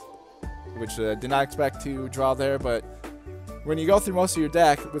 which did not expect to draw there, but when you go through most of your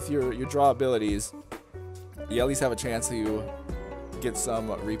deck with your draw abilities, you at least have a chance to get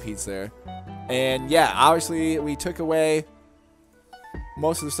some repeats there. And yeah, obviously we took away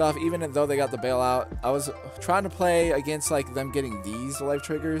most of the stuff, even though they got the bailout. I was trying to play against like them getting these life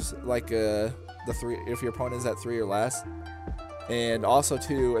triggers, like the 3 if your opponent is at 3 or less, and also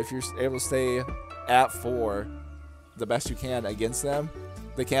too, if you're able to stay at 4 the best you can against them,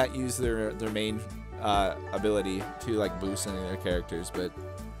 they can't use their main ability to like boost any of their characters. But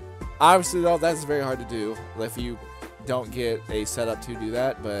obviously though, that's very hard to do if you don't get a setup to do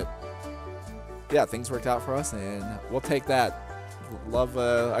that. But yeah, things worked out for us, and we'll take that. Love,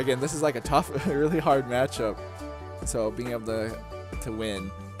 again, this is like a tough, really hard matchup. So being able to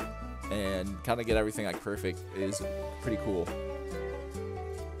win and kind of get everything like perfect is pretty cool.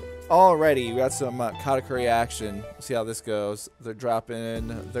 Alrighty, we got some Katakuri action. See how this goes. They're dropping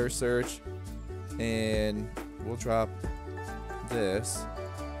their search, and we'll drop this.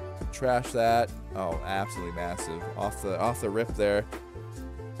 Trash that. Oh, absolutely massive. Off the rip there.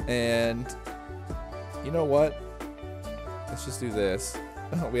 And you know what? Let's just do this.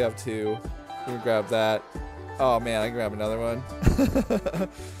 We have 2. We can grab that. Oh man, I can grab another one.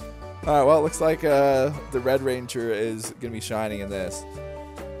 Alright, well, it looks like the Red Ranger is going to be shining in this.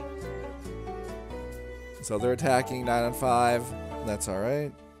 So they're attacking 9 on 5. That's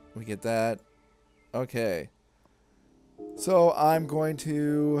alright. We get that. Okay. So I'm going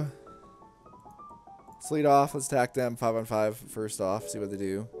to lead off. Let's attack them 5 on 5 first off. See what they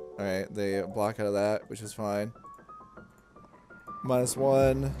do. Alright, they block out of that, which is fine.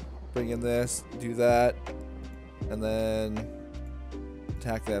 -1. Bring in this. Do that. And then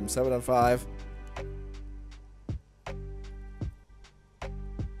attack them 7 on 5.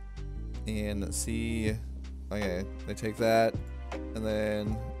 And see. Okay, they take that. And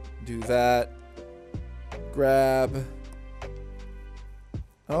then do that. Grab.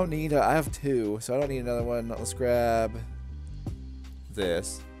 I don't need I have 2, so I don't need another one. Let's grab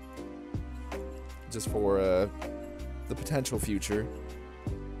this. Just for the potential future.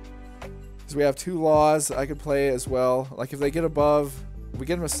 Because we have 2 laws I could play as well. Like if they get above, if we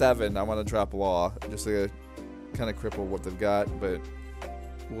get them a 7, I want to drop law. Just to kind of cripple what they've got, but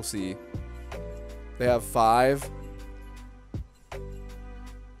we'll see. They have 5.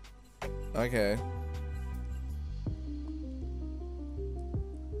 Okay.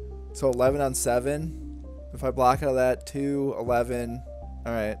 So 11 on 7. If I block out of that, 2, 11.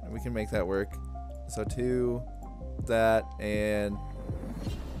 Alright, we can make that work. So 2, that, and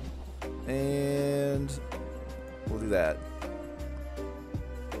And we'll do that.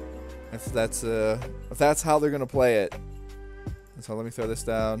 If that's how they're gonna play it. So let me throw this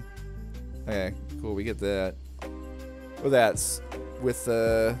down. Okay, cool. We get that. Well, that's with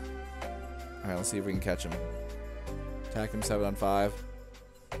the. All right, let's see if we can catch him. Attack him 7 on 5.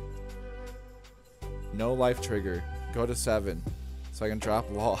 No life trigger. Go to 7, so I can drop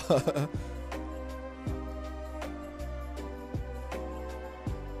law.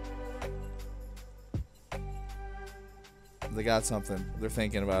 They got something. They're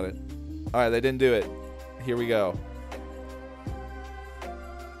thinking about it. All right, they didn't do it. Here we go.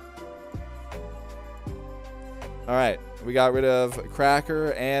 All right, we got rid of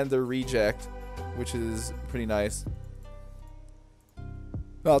Cracker and the Reject, which is pretty nice.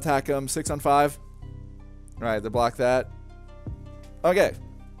 I'll attack them 6 on 5. All right, they block that. Okay,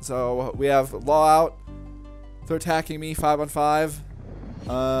 so we have Law out. They're attacking me 5 on 5.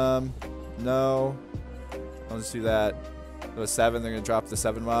 No. I'll just do that. It was 7. They're gonna drop the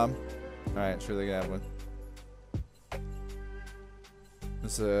 7 bomb. All right, sure they can have one.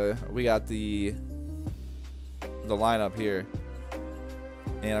 This, we got the lineup here,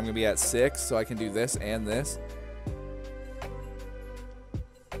 and I'm gonna be at 6, so I can do this and this.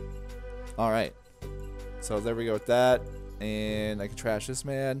 All right, so there we go with that, and I can trash this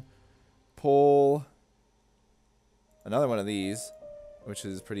man, pull another one of these, which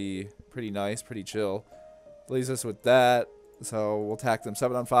is pretty nice, pretty chill. Leaves us with that, so we'll attack them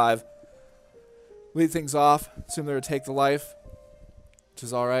 7 on 5. Lead things off. Assume they're gonna take the life, which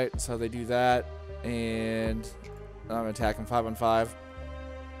is all right. So they do that, and I'm gonna attack them 5 on 5.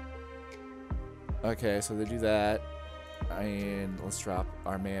 Okay, so they do that, and let's drop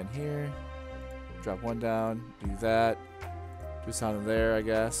our man here. Drop 1 down. Do that. Do something there, I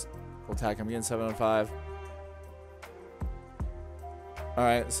guess. We'll attack him again 7 on 5. All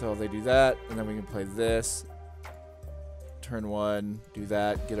right, so they do that, and then we can play this. Turn 1, do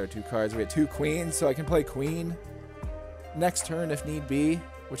that, get our 2 cards. We have 2 queens, so I can play queen next turn if need be,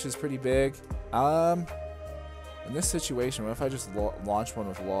 which is pretty big. In this situation, what if I just launch one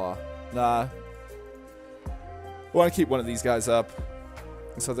with law? Nah. I want to keep one of these guys up.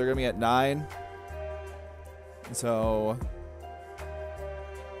 So they're going to be at 9. So,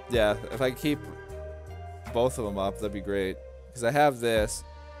 yeah, if I keep both of them up, that'd be great. Because I have this,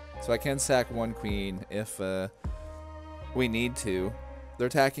 so I can sack 1 queen if we need to. They're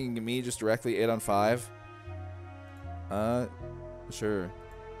attacking me just directly 8 on 5. Sure.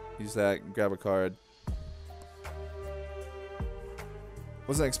 Use that, grab a card.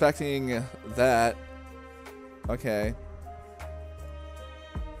 Wasn't expecting that. Okay.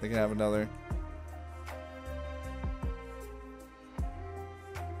 They can have another.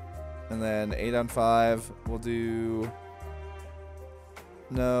 And then 8 on 5. We'll do...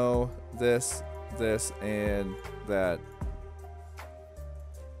 No, this, and that.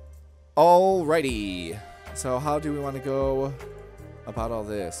 Alrighty. So how do we want to go about all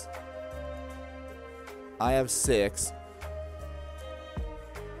this? I have 6.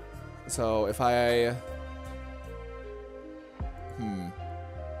 So if I...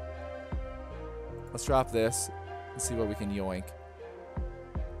 Let's drop this and see what we can yoink.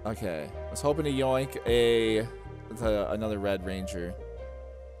 Okay. I was hoping to yoink another Red Ranger.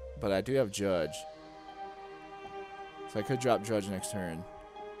 But I do have Judge. So I could drop Judge next turn.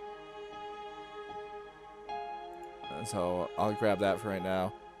 So I'll grab that for right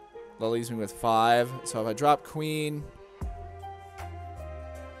now. That leaves me with 5. So if I drop Queen,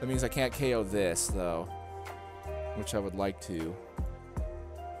 that means I can't KO this, though. Which I would like to.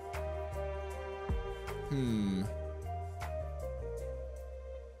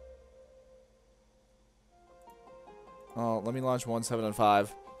 Oh, let me launch 1 7 on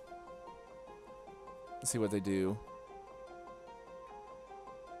 5. Let's see what they do.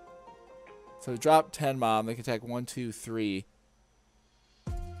 So drop 10 bomb. They can attack 1, 2, 3.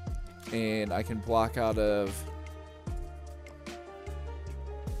 And I can block out of...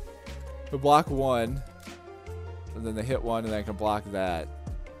 We block 1. And then they hit 1 and then I can block that.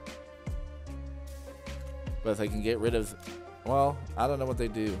 But if I can get rid of... Well, I don't know what they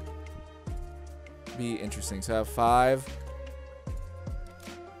do. Be interesting. So I have 5.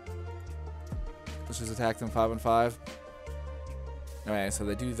 Let's just attack them 5 on 5. Alright, so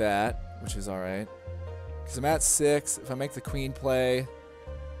they do that, which is alright. Because I'm at 6. If I make the queen play,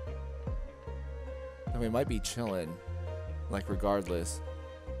 then we might be chilling. Like, regardless.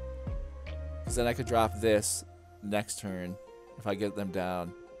 Because then I could drop this next turn if I get them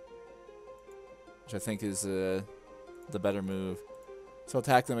down. Which I think is the better move. So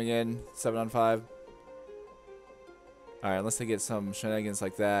attack them again, 7 on 5. Alright, unless they get some shenanigans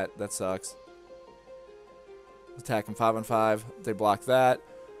like that. That sucks. Attack them 5 on 5. They block that.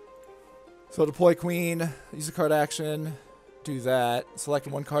 So deploy queen. Use a card action. Do that. Select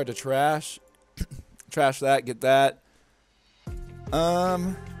one card to trash. Trash that. Get that.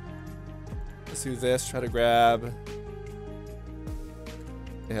 Let's do this. Try to grab...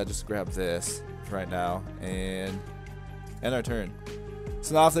 Yeah, just grab this for right now. And end our turn.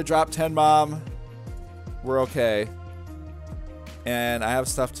 So now if they drop 10 bomb, we're okay. And I have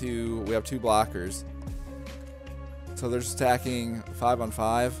stuff to... We have 2 blockers. So they're just attacking 5 on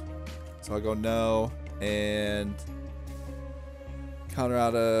 5. So I'll go no. And counter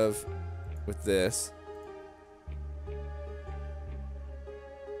out of... with this.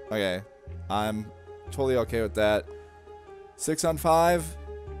 Okay. I'm totally okay with that. 6 on 5.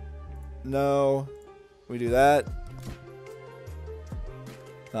 No. We do that.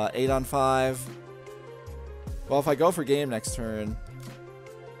 8 on 5. Well, if I go for game next turn.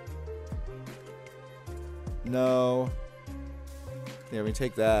 No. Yeah, we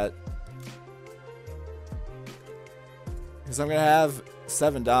take that. Because I'm going to have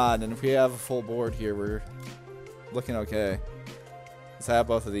 7 Don, and if we have a full board here, we're looking okay. Because I have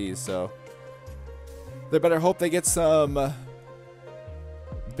both of these, so. They better hope they get some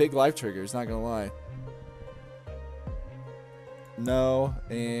big life triggers, not going to lie. No,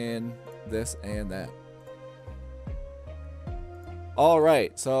 and this and that.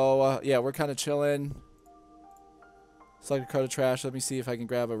 Alright, so yeah, we're kind of chilling. Select a card of trash. Let me see if I can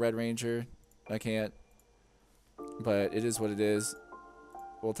grab a Red Ranger. I can't. But it is what it is.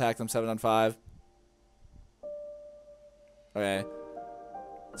 We'll attack them 7 on 5. Okay.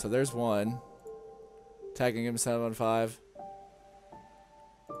 So there's one. Attacking him 7 on 5.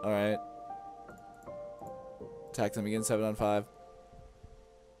 Alright. Attack them again 7 on 5.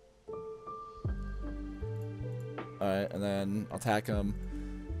 Alright, and then I'll attack him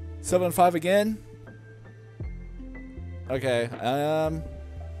 7 on 5 again. Okay,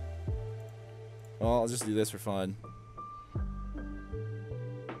 well, I'll just do this for fun.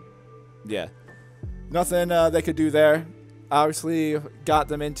 Yeah. Nothing they could do there. Obviously got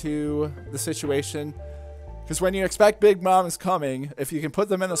them into the situation. Because when you expect Big Mom is coming, if you can put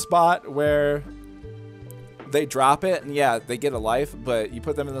them in a spot where they drop it, and yeah, they get a life, but you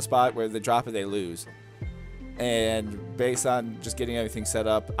put them in the spot where they drop it, they lose. And based on just getting everything set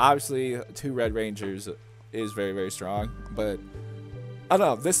up, obviously 2 Red Rangers is very, very strong. But I don't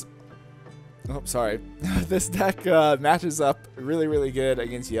know, this... Oh, sorry. This deck matches up really, really good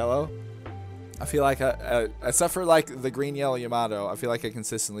against yellow. I feel like, except for like the green-yellow Yamato, I feel like I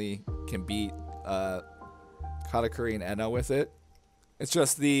consistently can beat Katakuri and Eno with it. It's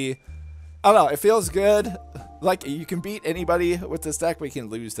just the... I don't know, it feels good. Like, you can beat anybody with this deck, but you can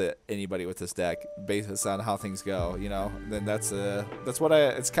lose to anybody with this deck based on how things go, you know? Then that's what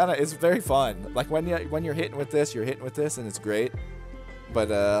it's kind of, it's very fun. Like, when you're hitting with this, you're hitting with this, and it's great. But,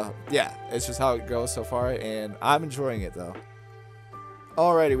 yeah, it's just how it goes so far, and I'm enjoying it, though.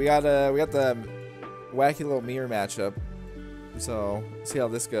 Alrighty, we got the wacky little mirror matchup. So, see how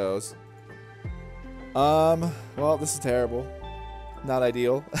this goes. Well, this is terrible. Not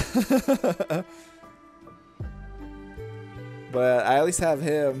ideal. But I at least have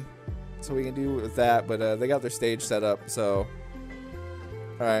him, so we can do with that. But they got their stage set up, so.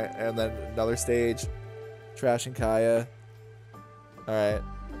 Alright, and then another stage. Trash and Kaya. Alright.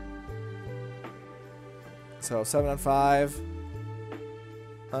 So 7 on 5.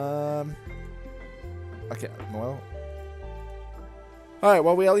 Okay, well. Alright,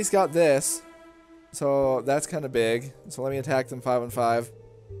 well, we at least got this. So that's kind of big. So let me attack them 5 on 5.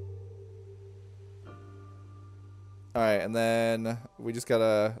 Alright, and then we just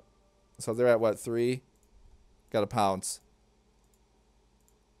gotta... So they're at what, 3? Gotta pounce.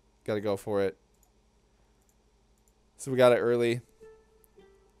 Gotta go for it. So we got it early.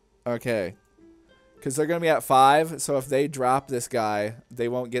 Okay. Because they're gonna be at 5, so if they drop this guy, they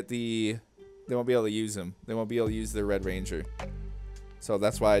won't get the... They won't be able to use him. They won't be able to use their Red Ranger. So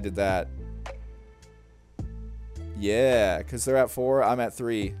that's why I did that. Yeah, because they're at 4, I'm at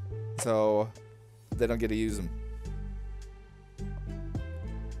 3. So they don't get to use them.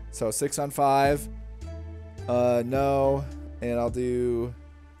 So 6 on 5. No. And I'll do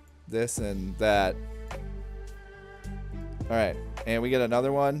this and that. Alright. And we get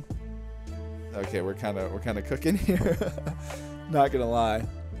another one. Okay, we're kinda cooking here. Not gonna lie.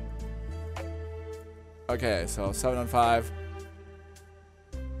 Okay, so 7 on 5.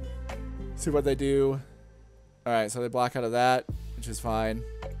 See what they do. Alright, so they block out of that, which is fine.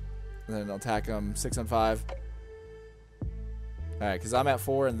 And then I'll attack them 6 on 5. Alright, because I'm at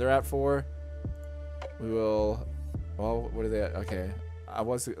 4 and they're at 4. We will... Well, what are they at? Okay. I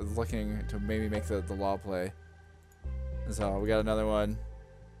was looking to maybe make the law play. So we got another one.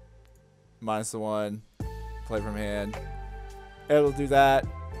 Minus the 1. Play from hand. It'll do that.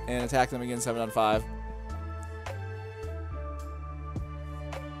 And attack them again 7 on 5.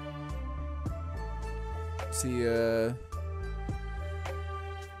 See,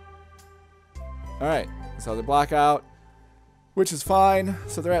 Alright. So they block out, which is fine.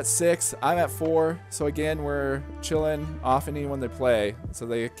 So they're at 6. I'm at 4. So again, we're chilling off anyone they play. So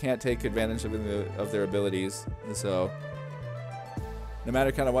they can't take advantage of their abilities. And so no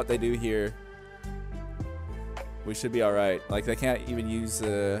matter kind of what they do here, we should be alright. Like, they can't even use,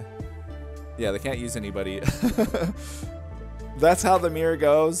 yeah, they can't use anybody. That's how the mirror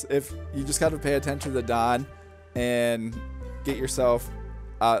goes. If you just got to pay attention to the Don and get yourself,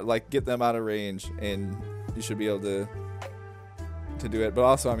 like, get them out of range, and you should be able to do it. But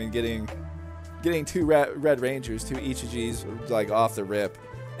also, I mean, getting 2 red rangers, 2 Ichiji's, like, off the rip.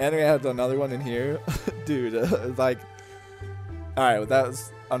 And we had another one in here. Dude, like, alright, well, that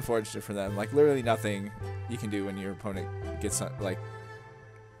was unfortunate for them. Like, literally nothing you can do when your opponent gets, like,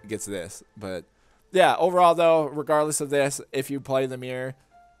 gets this. But yeah, overall though, regardless of this, if you play the mirror,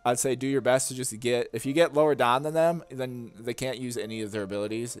 I'd say do your best to just get, if you get lower down than them, then they can't use any of their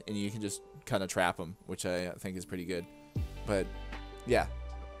abilities, and you can just kind of trap them, which I think is pretty good. But yeah,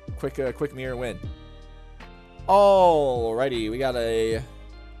 quick mirror win. Alrighty, we got a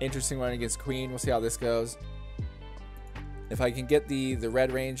interesting one against Queen. We'll see how this goes. If I can get the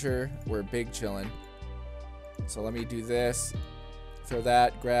Red Ranger, we're big chillin'. So let me do this. Throw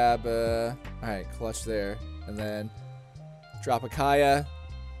that, grab, alright, clutch there. And then drop a Kaya.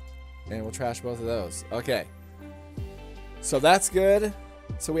 And we'll trash both of those. Okay. So that's good.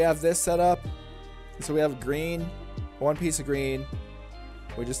 So we have this set up. So we have green. 1 piece of green.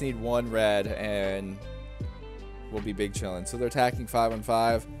 We just need 1 red, and we'll be big chillin'. So they're attacking 5 on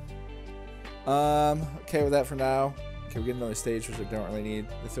 5. Okay with that for now. Okay, we get another stage, which I don't really need.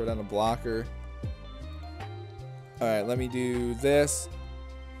 They throw down a blocker. Alright, let me do this.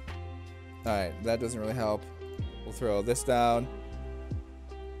 Alright, that doesn't really help. We'll throw this down.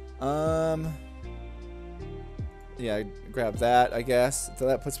 Yeah, grab that, I guess. So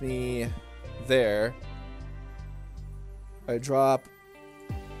that puts me there. I drop.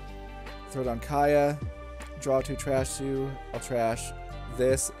 Throw down Kaya. Draw 2, trash 2. I'll trash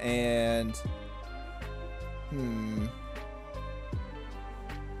this and...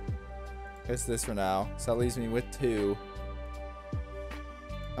 It's this for now. So that leaves me with 2.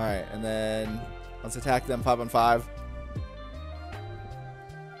 Alright, and then let's attack them 5 on 5.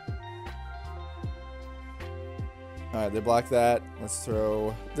 Alright, they block that. Let's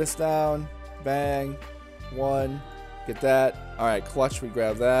throw this down. Bang. 1. Get that. Alright, clutch, we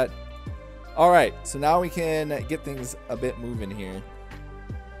grab that. Alright, so now we can get things a bit moving here.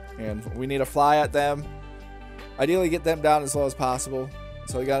 And we need to fly at them. Ideally get them down as low as possible.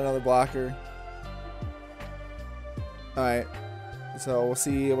 So we got another blocker. Alright, so we'll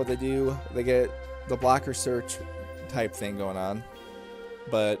see what they do. They get the blocker search type thing going on.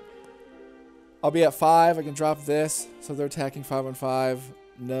 But I'll be at 5. I can drop this. So they're attacking 5 on 5.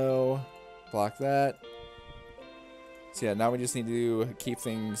 No. Block that. So yeah, now we just need to keep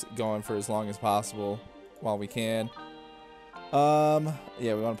things going for as long as possible while we can. Yeah,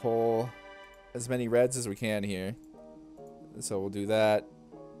 we want to pull as many reds as we can here. So we'll do that.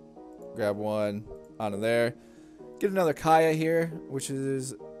 Grab 1 onto there. Get another Kaya here, which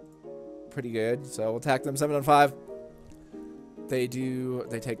is pretty good. So we'll attack them 7 on 5. They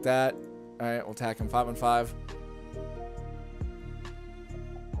take that. Alright, we'll attack them 5 on 5.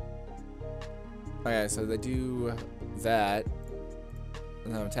 Okay, so they do that.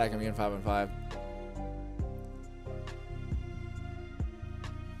 And then I'm attacking them again 5 on 5.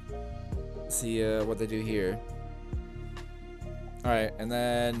 See what they do here. Alright, and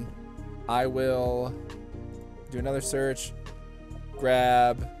then I will do another search.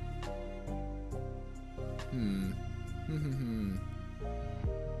 Grab.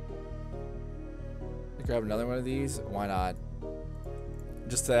 Grab another one of these. Why not?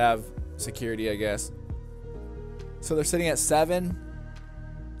 Just to have security, I guess. So they're sitting at 7.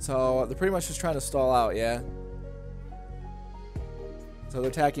 So they're pretty much just trying to stall out, yeah? So they're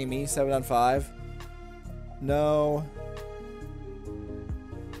attacking me 7 on 5. No.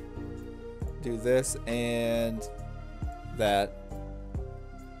 Do this and that.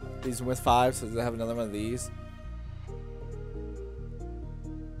 These with 5, so they have another one of these.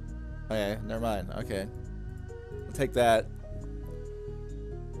 Okay, never mind. Okay. I'll take that.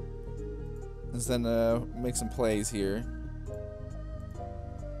 Let's then make some plays here.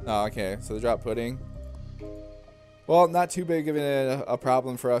 Oh, okay. So they drop pudding. Well, not too big of a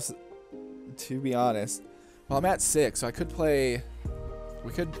problem for us, to be honest. Well, I'm at 6, so I could play...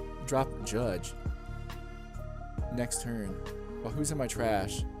 We could drop Judge next turn. Well, who's in my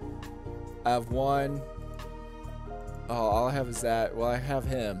trash? I have 1. Oh, all I have is that. Well, I have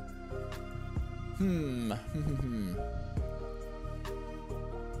him.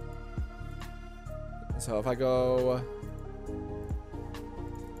 So if I go...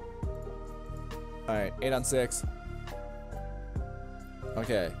 Alright, 8 on 6.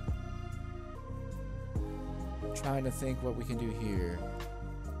 Okay. Trying to think what we can do here.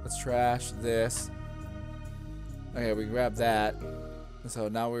 Let's trash this. Okay, we grab that. So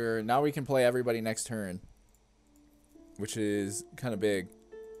now we can play everybody next turn, which is kind of big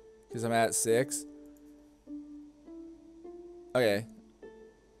because I'm at 6. Okay.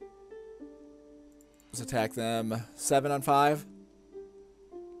 Let's attack them. 7 on 5.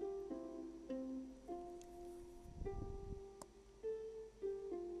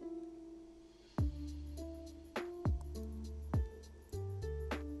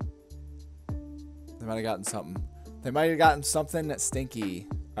 They might have gotten something. They might have gotten something that's stinky.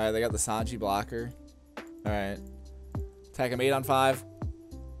 Alright, they got the Sanji blocker. Alright. Attack him 8 on 5.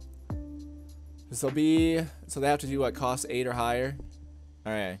 This will be... So they have to do what? Cost 8 or higher?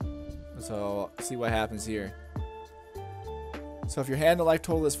 Alright. So, see what happens here. So if your hand to life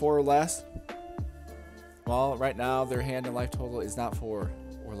total is 4 or less... Well, right now, their hand to life total is not 4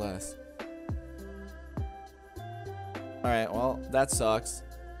 or less. Alright, well, that sucks.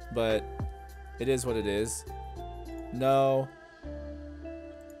 But... It is what it is. No.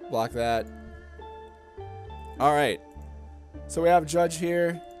 Block that. Alright. So we have Judge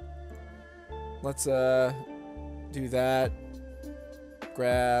here. Let's do that.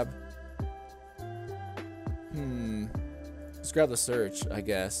 Grab. Let's grab the search, I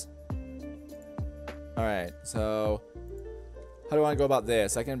guess. Alright, so how do I want to go about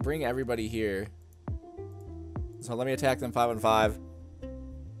this? I can bring everybody here. So let me attack them 5 on 5.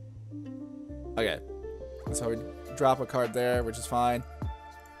 Okay, so we drop a card there, which is fine.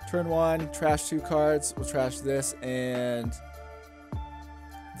 Turn 1, trash 2 cards. We'll trash this and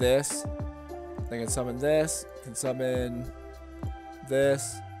this. They can summon this. Can summon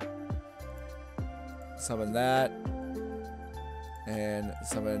this. Summon that. And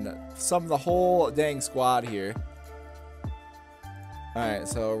summon the whole dang squad here. Alright,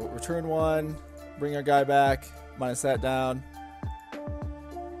 so return 1. Bring our guy back. Minus that down.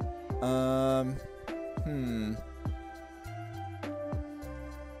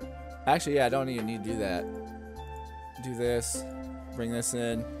 Actually, yeah, I don't even need to do that. Do this. Bring this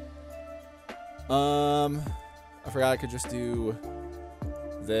in. I forgot I could just do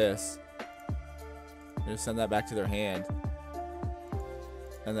this. Just send that back to their hand.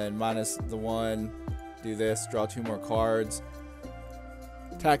 And then minus the 1. Do this. Draw 2 more cards.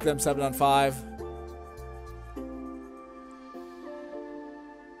 Attack them 7 on 5.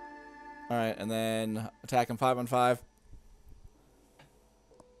 Alright, and then attack them 5 on 5.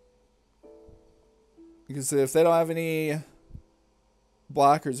 Because if they don't have any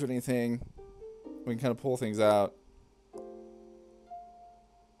blockers or anything, we can kind of pull things out.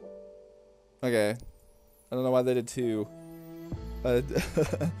 Okay. I don't know why they did 2.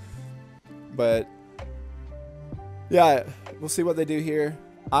 But yeah, we'll see what they do here.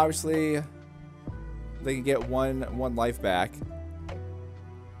 Obviously, they can get one life back.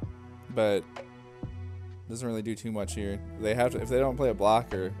 But doesn't really do too much here. They have to, if they don't play a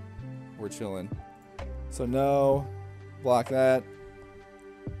blocker, we're chilling. So no, block that.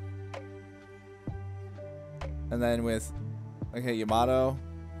 And then with, okay, Yamato,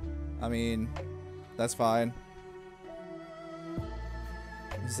 I mean, that's fine.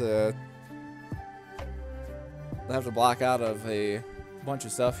 They have to block out of a bunch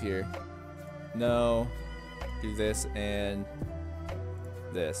of stuff here. No, do this and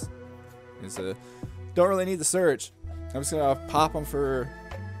this. Don't really need the search. I'm just gonna pop them for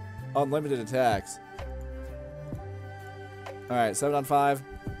unlimited attacks. Alright, 7 on 5.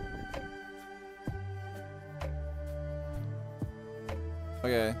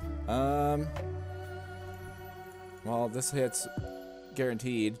 Okay. Well, this hits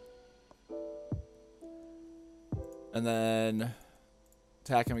guaranteed. And then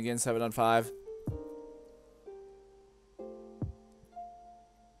attack him again, 7 on 5.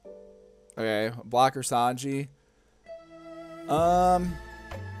 Okay, blocker Sanji.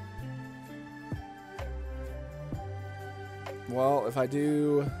 Well, if I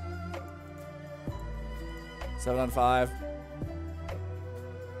do 7 on 5,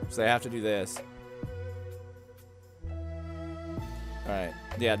 so they have to do this. Alright.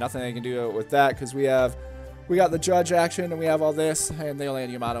 Yeah, nothing I can do with that because we have we got the judge action, and we have all this, and they only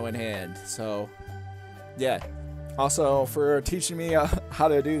had Yamato in hand. So, yeah. Also, for teaching me how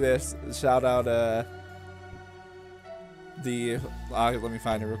to do this, shout out let me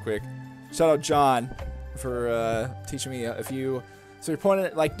find it real quick. Shout out John for teaching me so your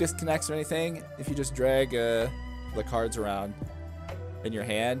opponent like disconnects or anything, if you just drag the cards around in your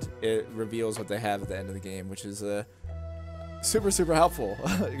hand, it reveals what they have at the end of the game, which is super, super helpful.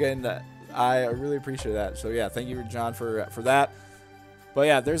 Again, I really appreciate that. So yeah, thank you, John, for that. But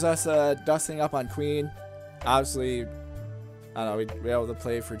yeah, there's us dusting up on Queen. Obviously, I don't know, we were able to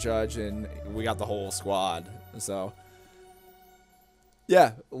play for Judge, and we got the whole squad. So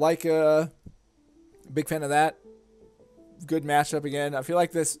yeah, like big fan of that. Good matchup again. I feel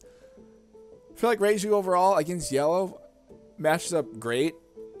like Reiju overall against Yellow matches up great,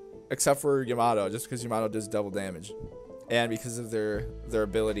 except for Yamato, just because Yamato does double damage. And because of their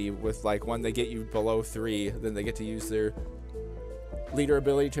ability with, like, when they get you below 3, then they get to use their leader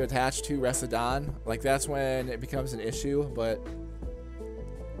ability to attach to Residon. Like, that's when it becomes an issue. But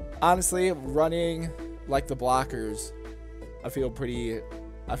honestly, running like the blockers, I feel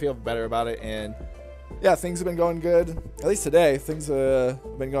better about it. And yeah, things have been going good. At least today, things have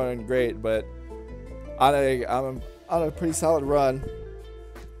been going great. But I'm on a pretty solid run.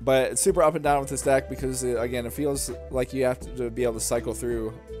 But it's super up and down with this deck because, again, it feels like you have to be able to cycle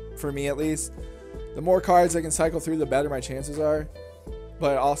through, for me at least. The more cards I can cycle through, the better my chances are.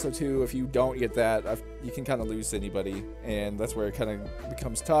 But also, too, if you don't get that, you can kind of lose to anybody. And that's where it kind of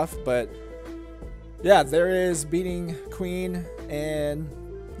becomes tough. But yeah, there is beating Queen. And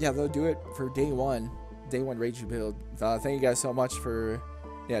yeah, they'll do it for day one Reiju build. Thank you guys so much for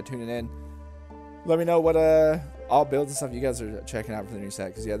tuning in. Let me know what all builds and stuff you guys are checking out for the new set,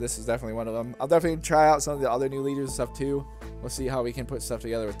 because yeah, this is definitely one of them. I'll definitely try out some of the other new leaders and stuff too. We'll see how we can put stuff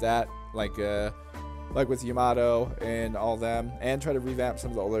together with that, like with Yamato and all them, and try to revamp some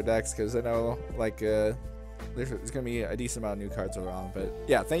of the older decks, because I know there's gonna be a decent amount of new cards around. But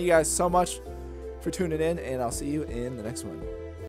yeah, thank you guys so much for tuning in, and I'll see you in the next one.